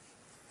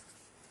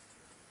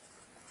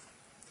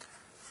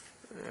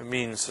 It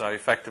means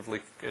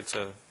it's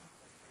a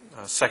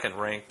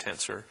second-rank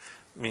tensor.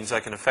 It means I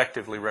can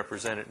effectively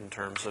represent it in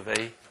terms of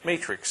a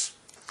matrix.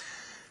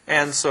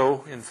 And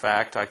so, in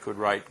fact, I could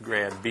write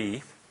grad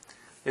B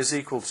is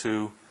equal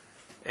to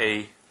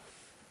a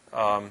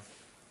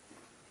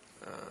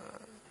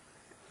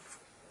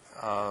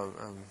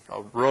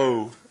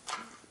row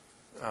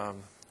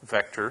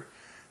vector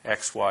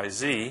x, y,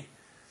 z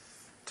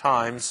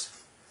times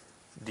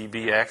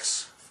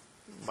dbx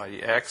by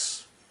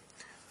dx,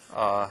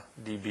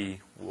 dby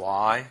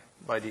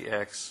by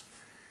dx,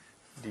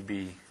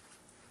 dbz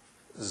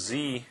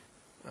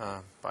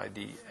by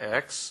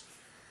dx,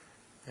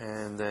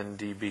 and then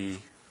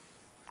dbx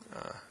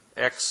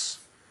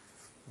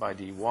by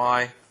dy.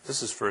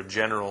 This is for a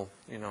general,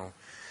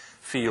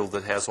 field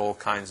that has all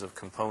kinds of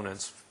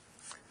components.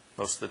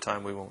 Most of the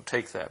time we won't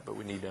take that, but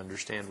we need to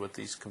understand what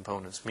these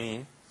components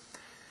mean.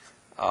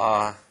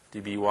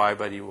 dby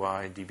by dy,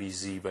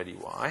 dbz by dy.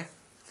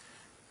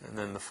 And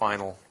then the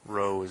final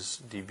row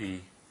is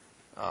dbx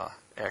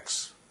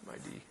by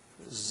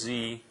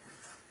dz,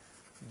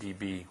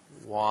 dby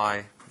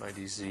by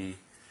dz,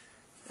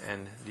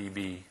 and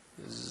dbz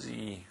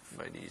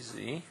by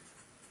dz.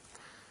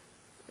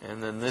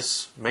 And then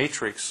this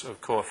matrix of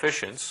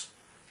coefficients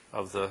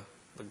of the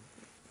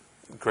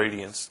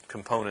gradients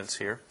components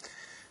here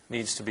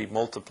needs to be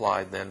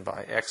multiplied then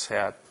by x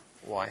hat,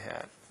 y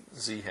hat,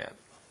 z hat.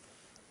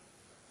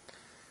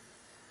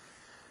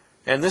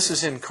 And this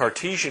is in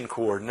Cartesian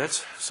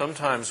coordinates.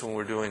 Sometimes when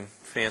we're doing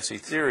fancy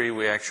theory,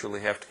 we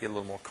actually have to get a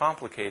little more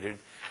complicated,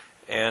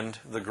 and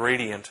the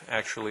gradient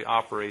actually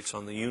operates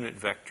on the unit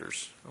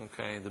vectors.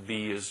 Okay, the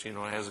b is, it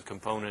has a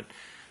component,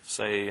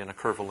 say, in a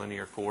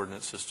curvilinear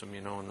coordinate system,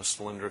 in the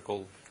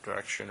cylindrical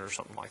direction or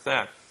something like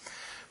that.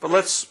 But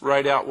let's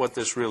write out what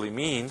this really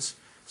means.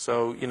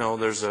 So,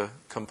 there's a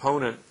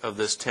component of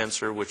this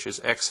tensor which is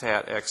x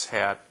hat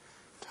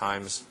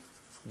times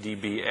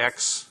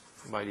dbx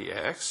by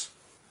dx.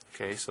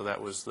 Okay, so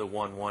that was the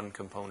 1, 1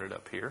 component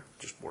up here.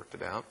 Just worked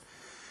it out.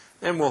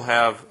 Then we'll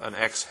have an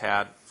x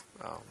hat,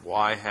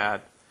 y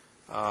hat,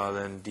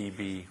 then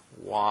dby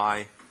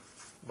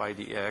by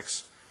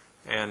dx,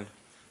 and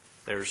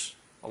there's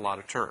a lot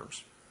of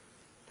terms.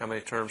 How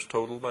many terms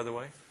total, by the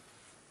way?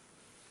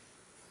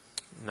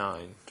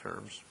 9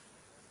 terms.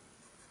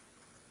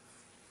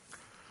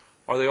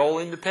 Are they all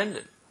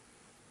independent?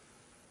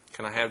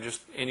 Can I have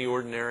just any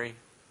ordinary,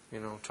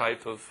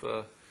 type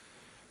of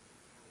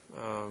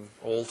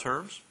all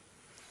terms?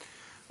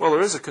 Well,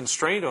 there is a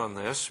constraint on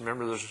this.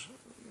 Remember, there's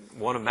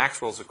one of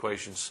Maxwell's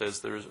equations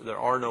says there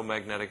are no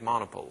magnetic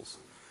monopoles,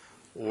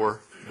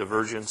 or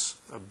divergence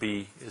of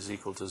B is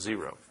equal to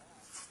 0.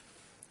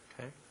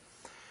 Okay?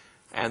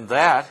 And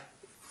that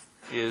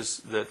is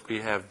that we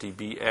have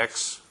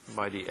dbx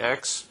by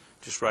dx,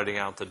 just writing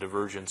out the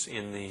divergence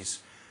in these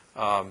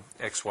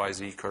x, y,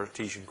 z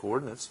Cartesian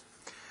coordinates,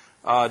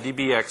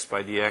 dbx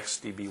by dx,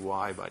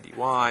 dby by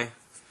dy,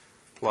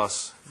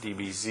 plus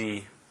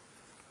dbz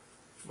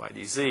by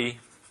dz.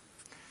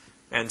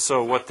 And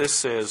so what this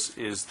says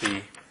is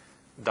the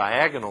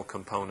diagonal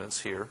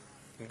components here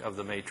of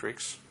the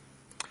matrix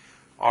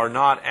are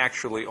not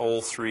actually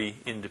all three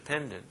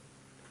independent,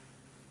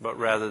 but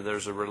rather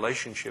there's a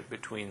relationship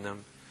between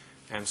them.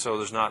 And so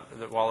there's not,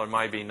 while there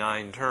might be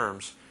 9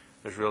 terms,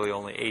 there's really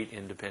only 8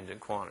 independent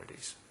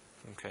quantities.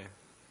 Okay?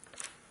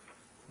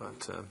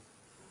 But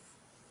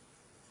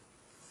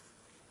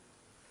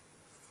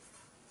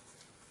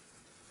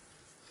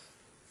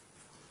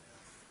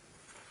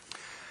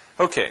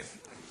okay.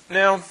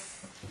 Now,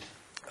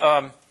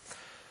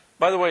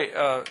 by the way,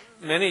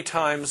 many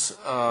times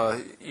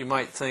you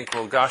might think,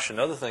 well, gosh,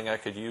 another thing I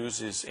could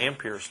use is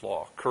Ampere's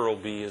law. Curl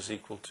B is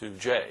equal to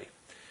J.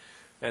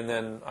 And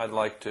then I'd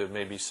like to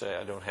maybe say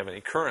I don't have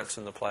any currents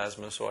in the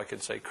plasma, so I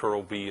could say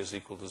curl B is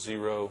equal to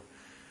 0.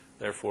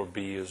 Therefore,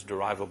 B is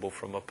derivable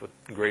from a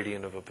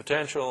gradient of a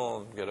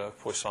potential and get a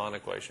Poisson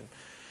equation.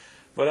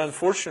 But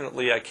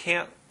unfortunately, I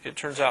can't. It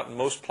turns out in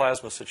most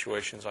plasma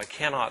situations, I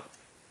cannot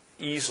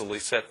easily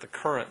set the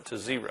current to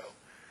 0.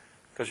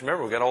 Because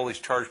remember, we've got all these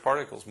charged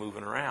particles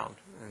moving around.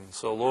 And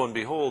so lo and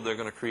behold, they're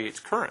going to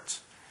create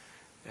currents.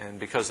 And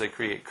because they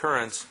create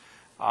currents,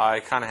 I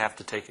kind of have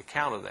to take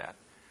account of that.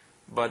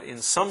 But in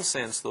some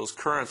sense, those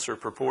currents are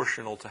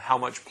proportional to how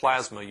much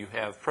plasma you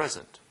have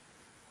present.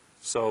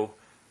 So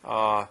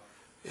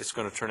it's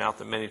going to turn out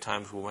that many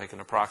times we'll make an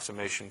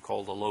approximation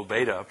called a low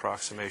beta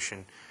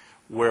approximation,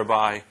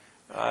 whereby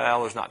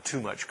there's not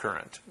too much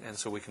current. And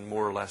so we can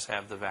more or less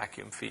have the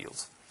vacuum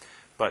fields.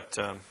 But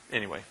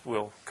anyway,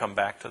 we'll come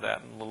back to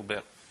that in a little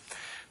bit.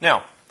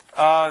 Now,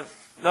 a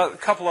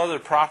couple other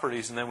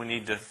properties, and then we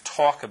need to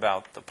talk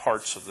about the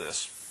parts of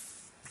this.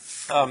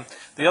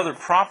 The other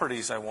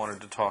properties I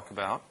wanted to talk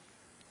about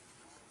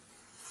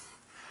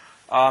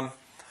are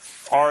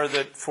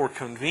that for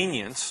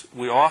convenience,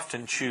 we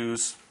often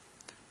choose,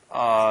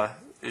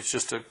 it's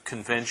just a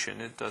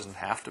convention. It doesn't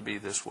have to be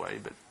this way,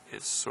 but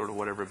it's sort of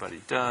what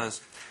everybody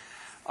does.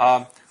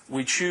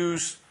 We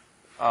choose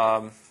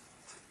that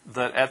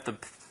at the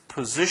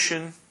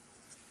position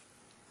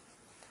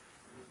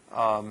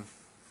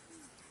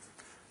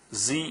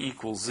z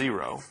equals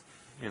 0,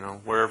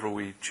 wherever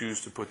we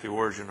choose to put the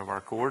origin of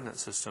our coordinate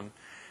system,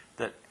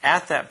 that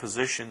at that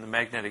position the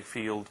magnetic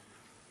field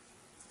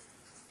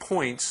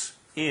points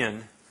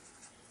in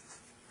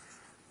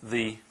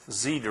the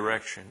z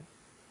direction.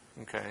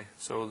 Okay,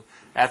 so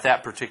at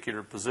that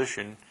particular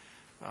position,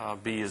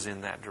 B is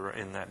in that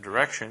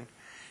direction,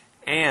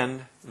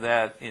 and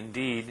that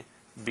indeed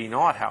B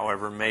naught,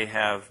 however, may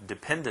have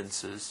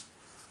dependences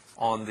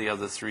on the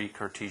other 3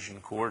 Cartesian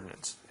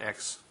coordinates,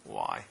 x,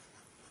 y,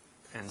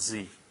 and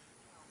z.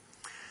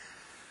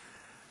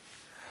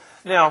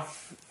 Now,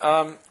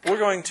 we're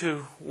going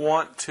to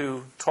want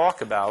to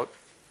talk about,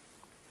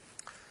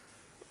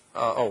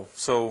 I'm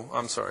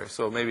sorry,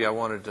 so maybe I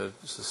wanted to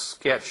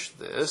sketch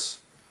this.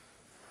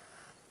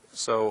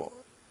 So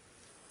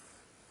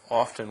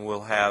often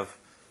we'll have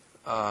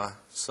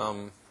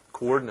some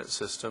coordinate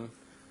system,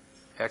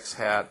 x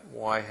hat,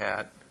 y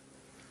hat,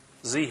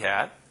 z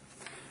hat,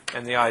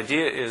 and the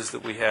idea is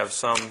that we have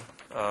some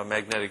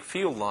magnetic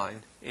field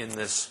line in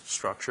this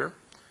structure,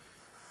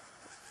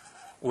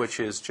 which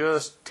is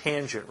just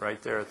tangent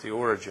right there at the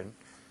origin,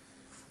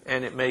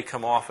 and it may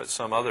come off at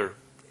some other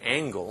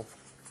angle,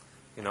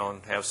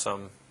 and have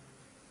some,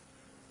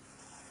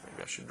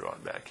 maybe I should draw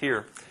it back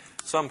here,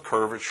 some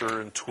curvature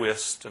and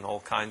twist and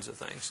all kinds of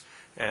things,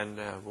 and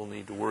we'll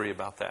need to worry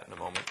about that in a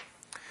moment.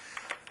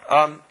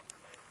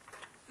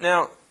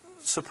 Now,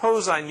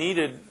 suppose I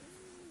needed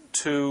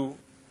to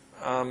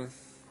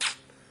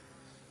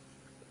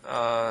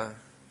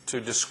to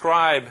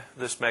describe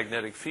this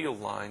magnetic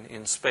field line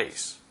in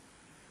space.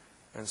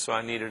 And so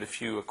I needed a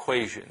few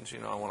equations.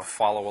 I want to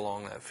follow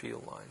along that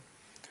field line.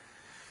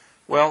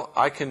 Well,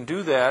 I can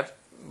do that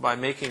by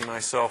making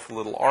myself a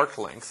little arc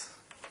length,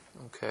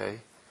 okay,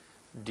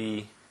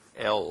 dl,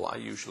 I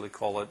usually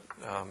call it.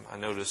 I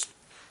noticed,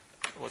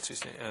 what's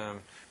his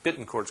name?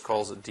 Bittencourt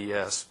calls it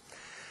ds.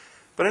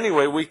 But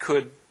anyway, we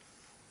could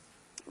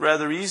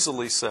rather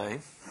easily say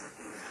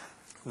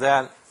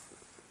that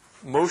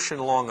motion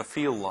along a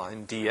field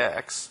line,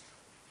 dx,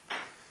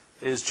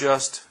 is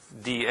just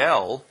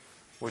dl,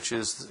 which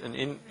is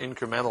an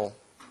incremental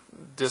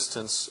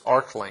distance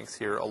arc length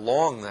here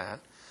along that,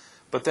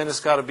 but then it's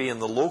got to be in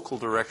the local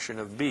direction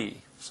of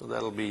b, so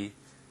that'll be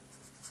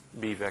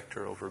b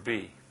vector over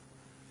b.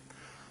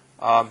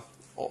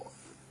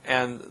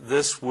 And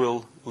this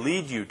will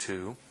lead you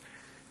to,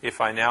 if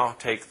I now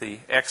take the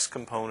x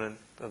component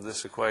of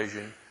this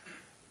equation,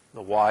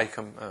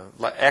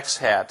 the x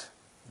hat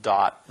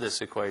dot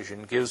this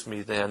equation gives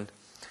me then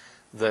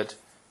that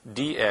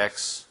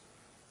dx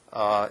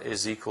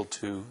is equal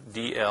to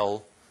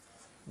dl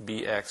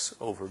bx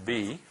over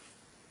b.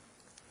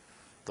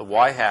 The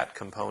y hat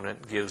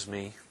component gives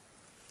me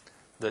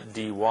that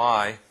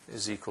dy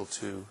is equal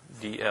to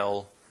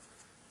dl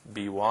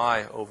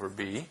by over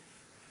b.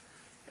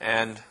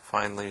 And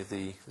finally,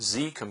 the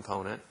z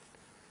component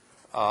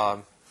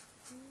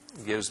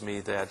gives me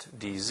that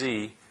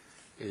dz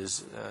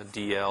is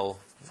dl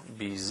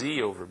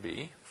bz over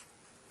b.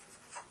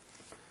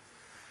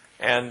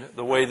 And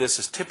the way this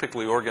is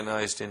typically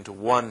organized into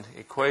one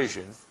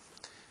equation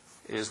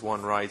is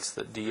one writes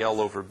that dl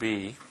over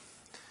b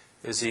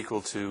is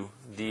equal to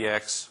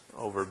dx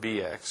over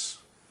bx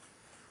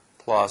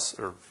plus,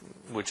 or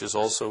which is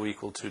also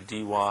equal to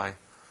dy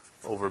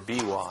over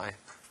by,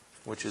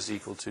 which is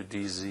equal to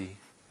dz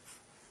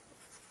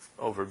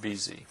over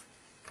bz.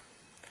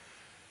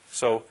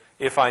 So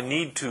if I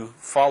need to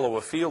follow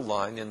a field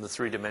line in the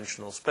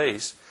three-dimensional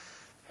space,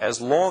 as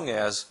long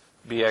as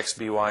bx,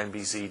 by, and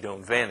bz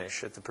don't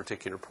vanish at the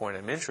particular point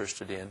I'm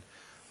interested in,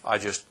 I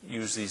just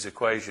use these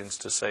equations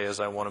to say as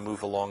I want to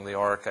move along the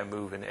arc, I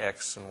move in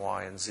x and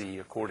y and z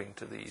according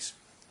to these.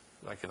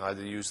 I can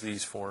either use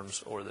these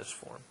forms or this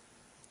form.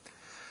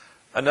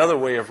 Another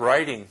way of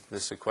writing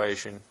this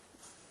equation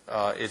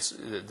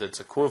that's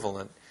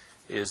equivalent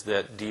is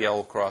that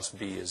dl cross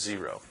b is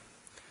 0,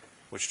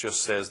 which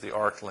just says the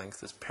arc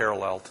length is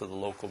parallel to the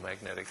local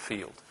magnetic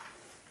field.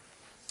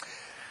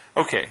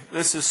 Okay,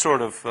 this is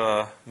sort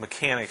of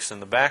mechanics in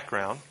the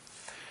background.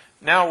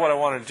 Now what I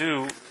want to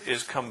do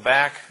is come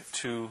back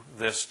to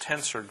this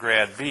tensor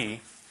grad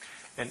b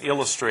and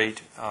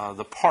illustrate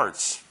the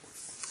parts.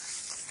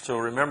 So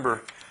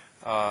remember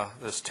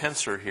this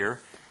tensor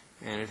here,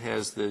 and it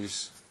has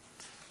these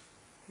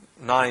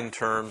 9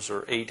 terms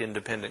or 8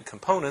 independent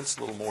components,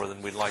 a little more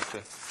than we'd like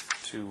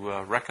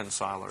to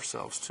reconcile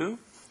ourselves to,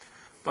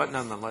 but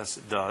nonetheless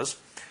it does.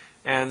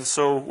 And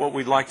so what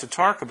we'd like to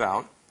talk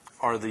about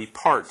are the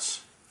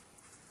parts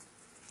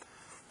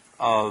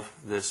of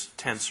this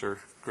tensor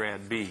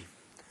grad b.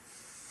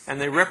 And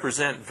they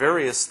represent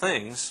various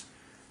things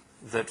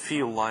that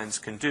field lines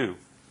can do.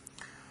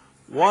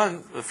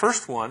 The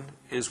first one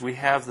is we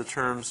have the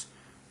terms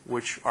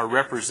which are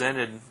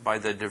represented by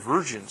the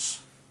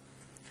divergence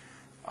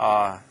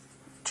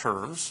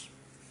terms.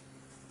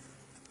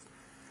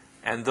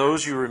 And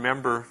those, you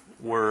remember,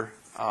 were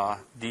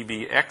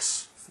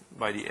dbx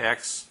by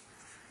dx,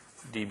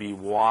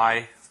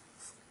 dby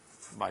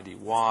by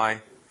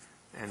dy,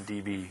 and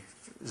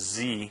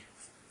dbz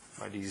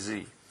by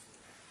dz.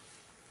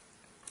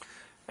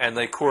 And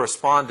they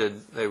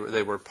corresponded,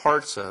 they were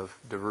parts of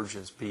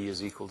divergence b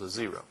is equal to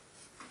 0.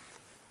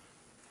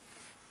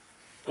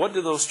 What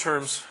do those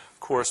terms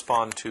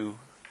correspond to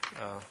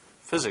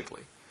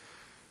physically?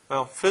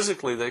 Well,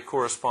 physically they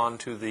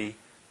correspond to the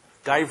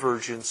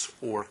divergence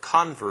or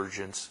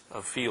convergence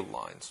of field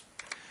lines.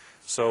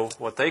 So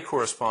what they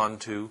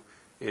correspond to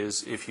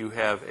is if you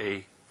have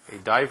a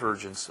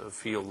divergence of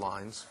field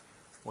lines,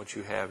 what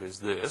you have is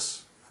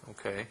this,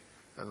 okay?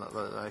 And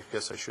I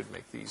guess I should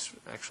make these,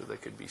 actually they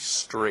could be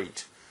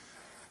straight,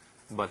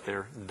 but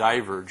they're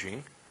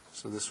diverging.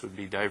 So this would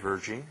be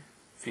diverging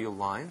field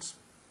lines.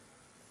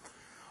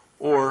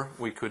 Or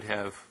we could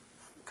have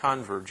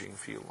converging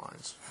field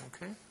lines,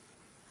 okay?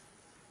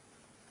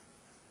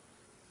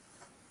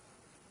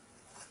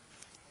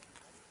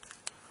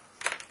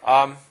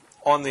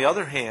 On the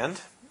other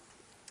hand,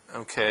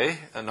 okay,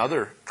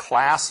 another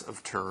class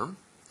of term,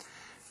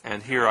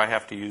 and here I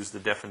have to use the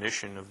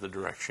definition of the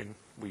direction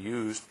we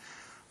used,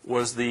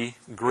 was the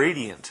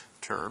gradient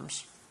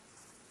terms.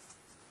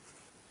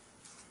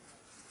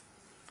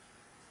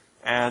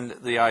 And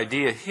the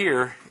idea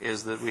here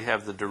is that we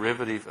have the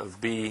derivative of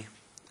b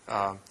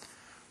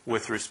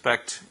with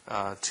respect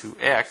to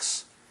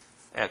x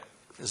at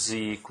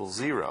z equals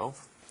 0.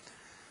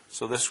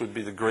 So this would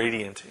be the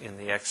gradient in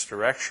the x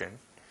direction.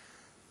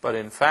 But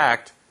in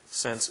fact,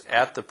 since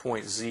at the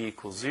point z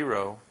equals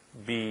 0,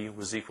 b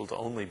was equal to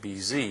only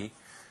bz,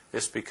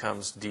 this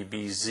becomes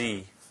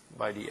dbz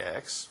by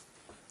dx.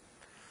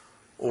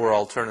 Or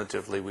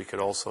alternatively, we could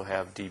also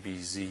have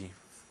dBz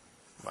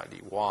by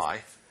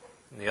dy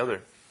in the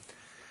other.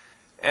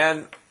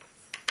 And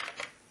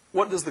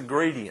what does the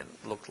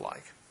gradient look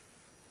like?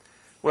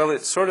 Well,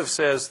 it sort of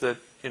says that,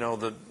 you know,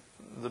 the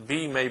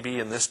B may be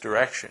in this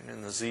direction,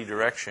 in the z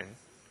direction,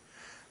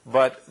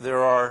 but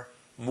there are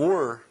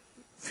more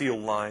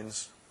field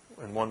lines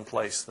in one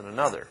place than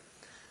another.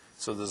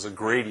 So there's a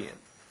gradient.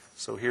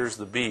 So here's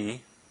the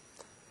B,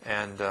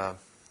 and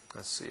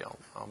let's see,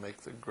 I'll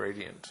make the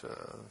gradient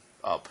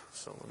up.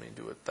 So let me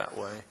do it that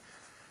way.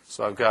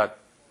 So I've got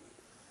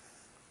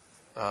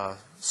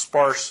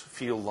sparse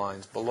field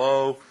lines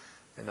below,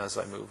 and as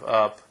I move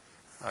up,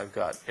 I've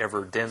got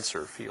ever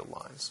denser field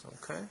lines.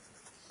 Okay,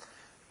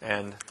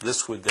 and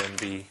this would then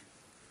be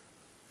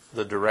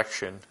the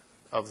direction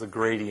of the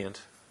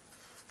gradient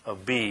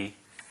of B.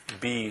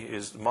 B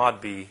is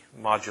mod B,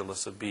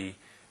 modulus of B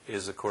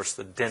is, of course,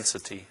 the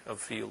density of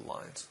field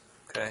lines.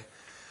 Okay,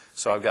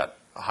 so I've got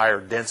a higher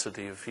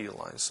density of field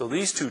lines. So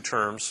these two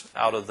terms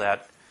out of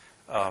that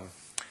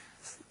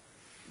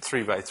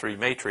 3 by 3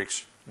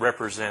 matrix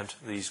represent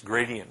these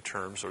gradient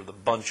terms, or the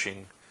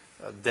bunching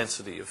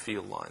density of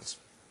field lines.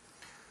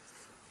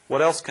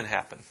 What else can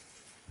happen?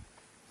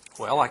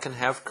 Well, I can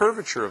have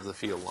curvature of the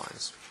field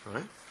lines,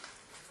 right?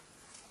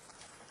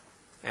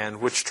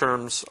 And which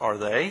terms are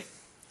they?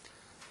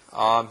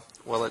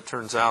 Well, it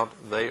turns out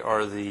they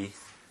are the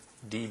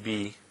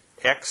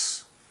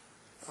dBx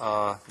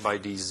by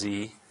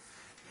dz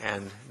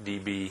and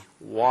dBy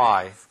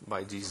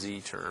by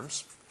dz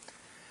terms.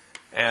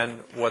 And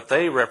what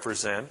they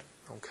represent,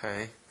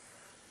 okay,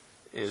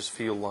 is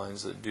field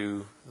lines that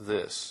do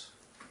this.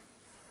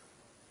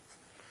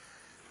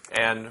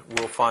 And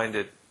we'll find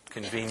it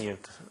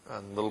convenient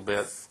a little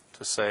bit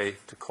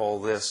to call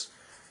this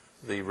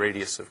the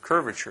radius of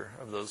curvature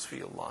of those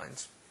field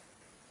lines.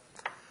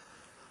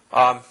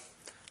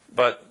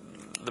 But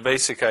the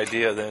basic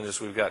idea then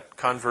is we've got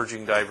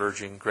converging,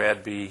 diverging,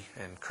 grad B,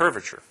 and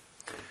curvature.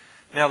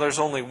 Now there's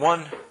only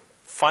one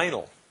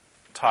final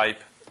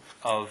type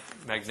of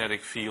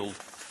magnetic field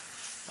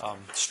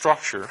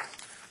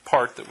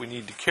part that we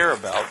need to care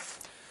about,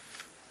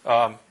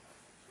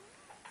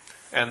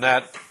 and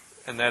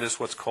that is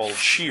what's called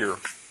shear.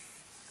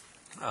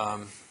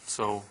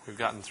 So we've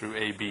gotten through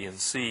A, B, and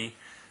C,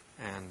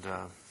 and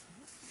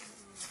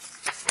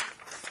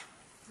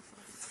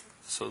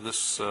so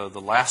this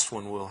the last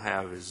one we'll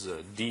have is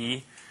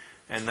D,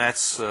 and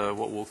that's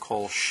what we'll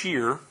call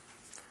shear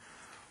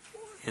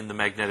in the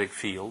magnetic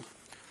field,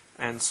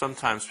 and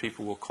sometimes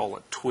people will call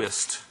it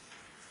twist.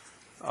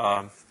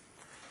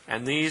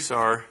 And these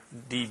are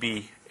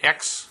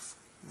dBx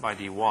by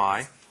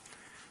dy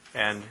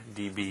and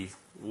dBy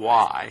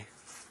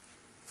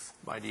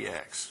by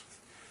dx.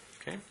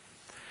 Okay?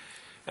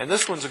 And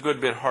this one's a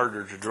good bit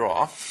harder to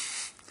draw,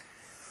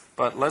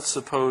 but let's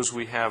suppose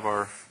we have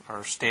our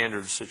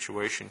standard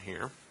situation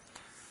here,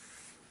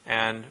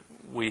 and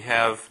we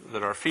have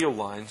that our field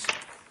lines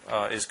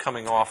is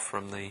coming off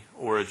from the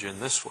origin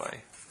this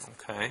way.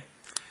 Okay?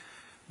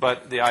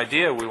 But the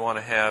idea we want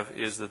to have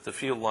is that the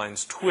field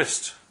lines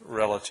twist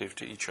relative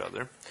to each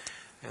other.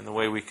 And the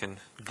way we can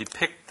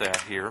depict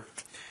that here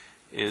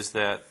is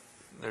that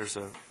there's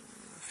a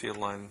field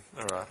line,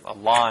 or a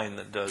line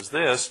that does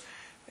this,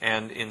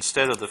 and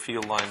instead of the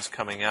field lines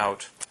coming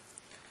out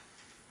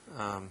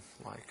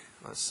like,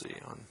 let's see,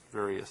 on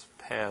various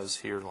paths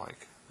here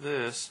like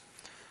this,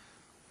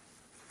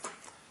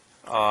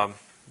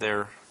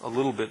 they're a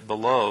little bit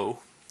below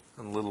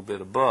and a little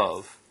bit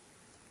above.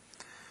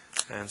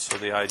 And so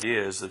the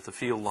idea is that the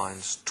field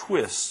lines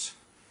twist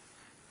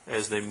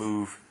as they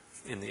move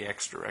in the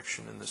x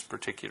direction in this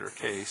particular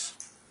case.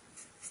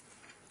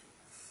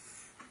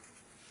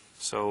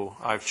 So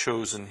I've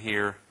chosen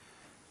here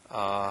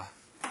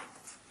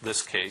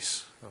this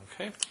case.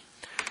 Okay.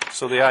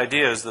 So the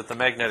idea is that the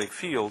magnetic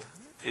field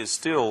is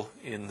still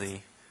in the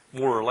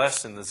more or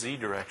less in the z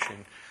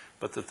direction,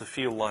 but that the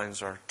field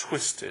lines are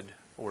twisted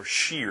or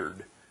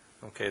sheared.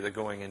 Okay, they're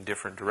going in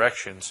different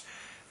directions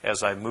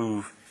as I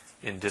move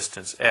in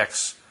distance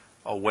x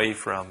away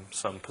from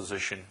some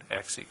position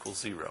x equals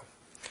 0.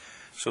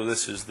 So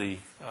this is the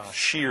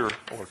shear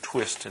or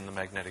twist in the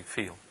magnetic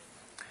field.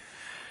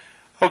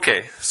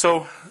 Okay,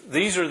 so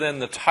these are then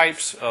the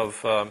types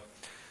of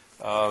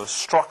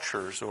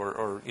structures,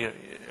 or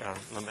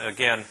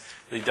again,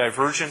 the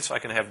divergence. I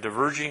can have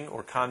diverging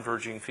or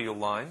converging field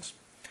lines.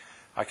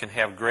 I can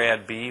have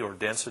grad B or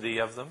density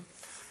of them.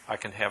 I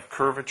can have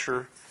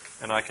curvature,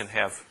 and I can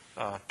have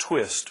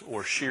twist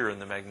or shear in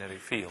the magnetic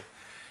field.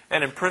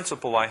 And in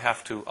principle, I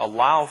have to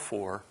allow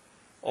for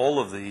all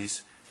of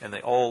these, and they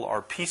all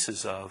are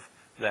pieces of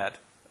that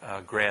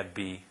grad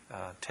B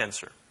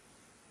tensor.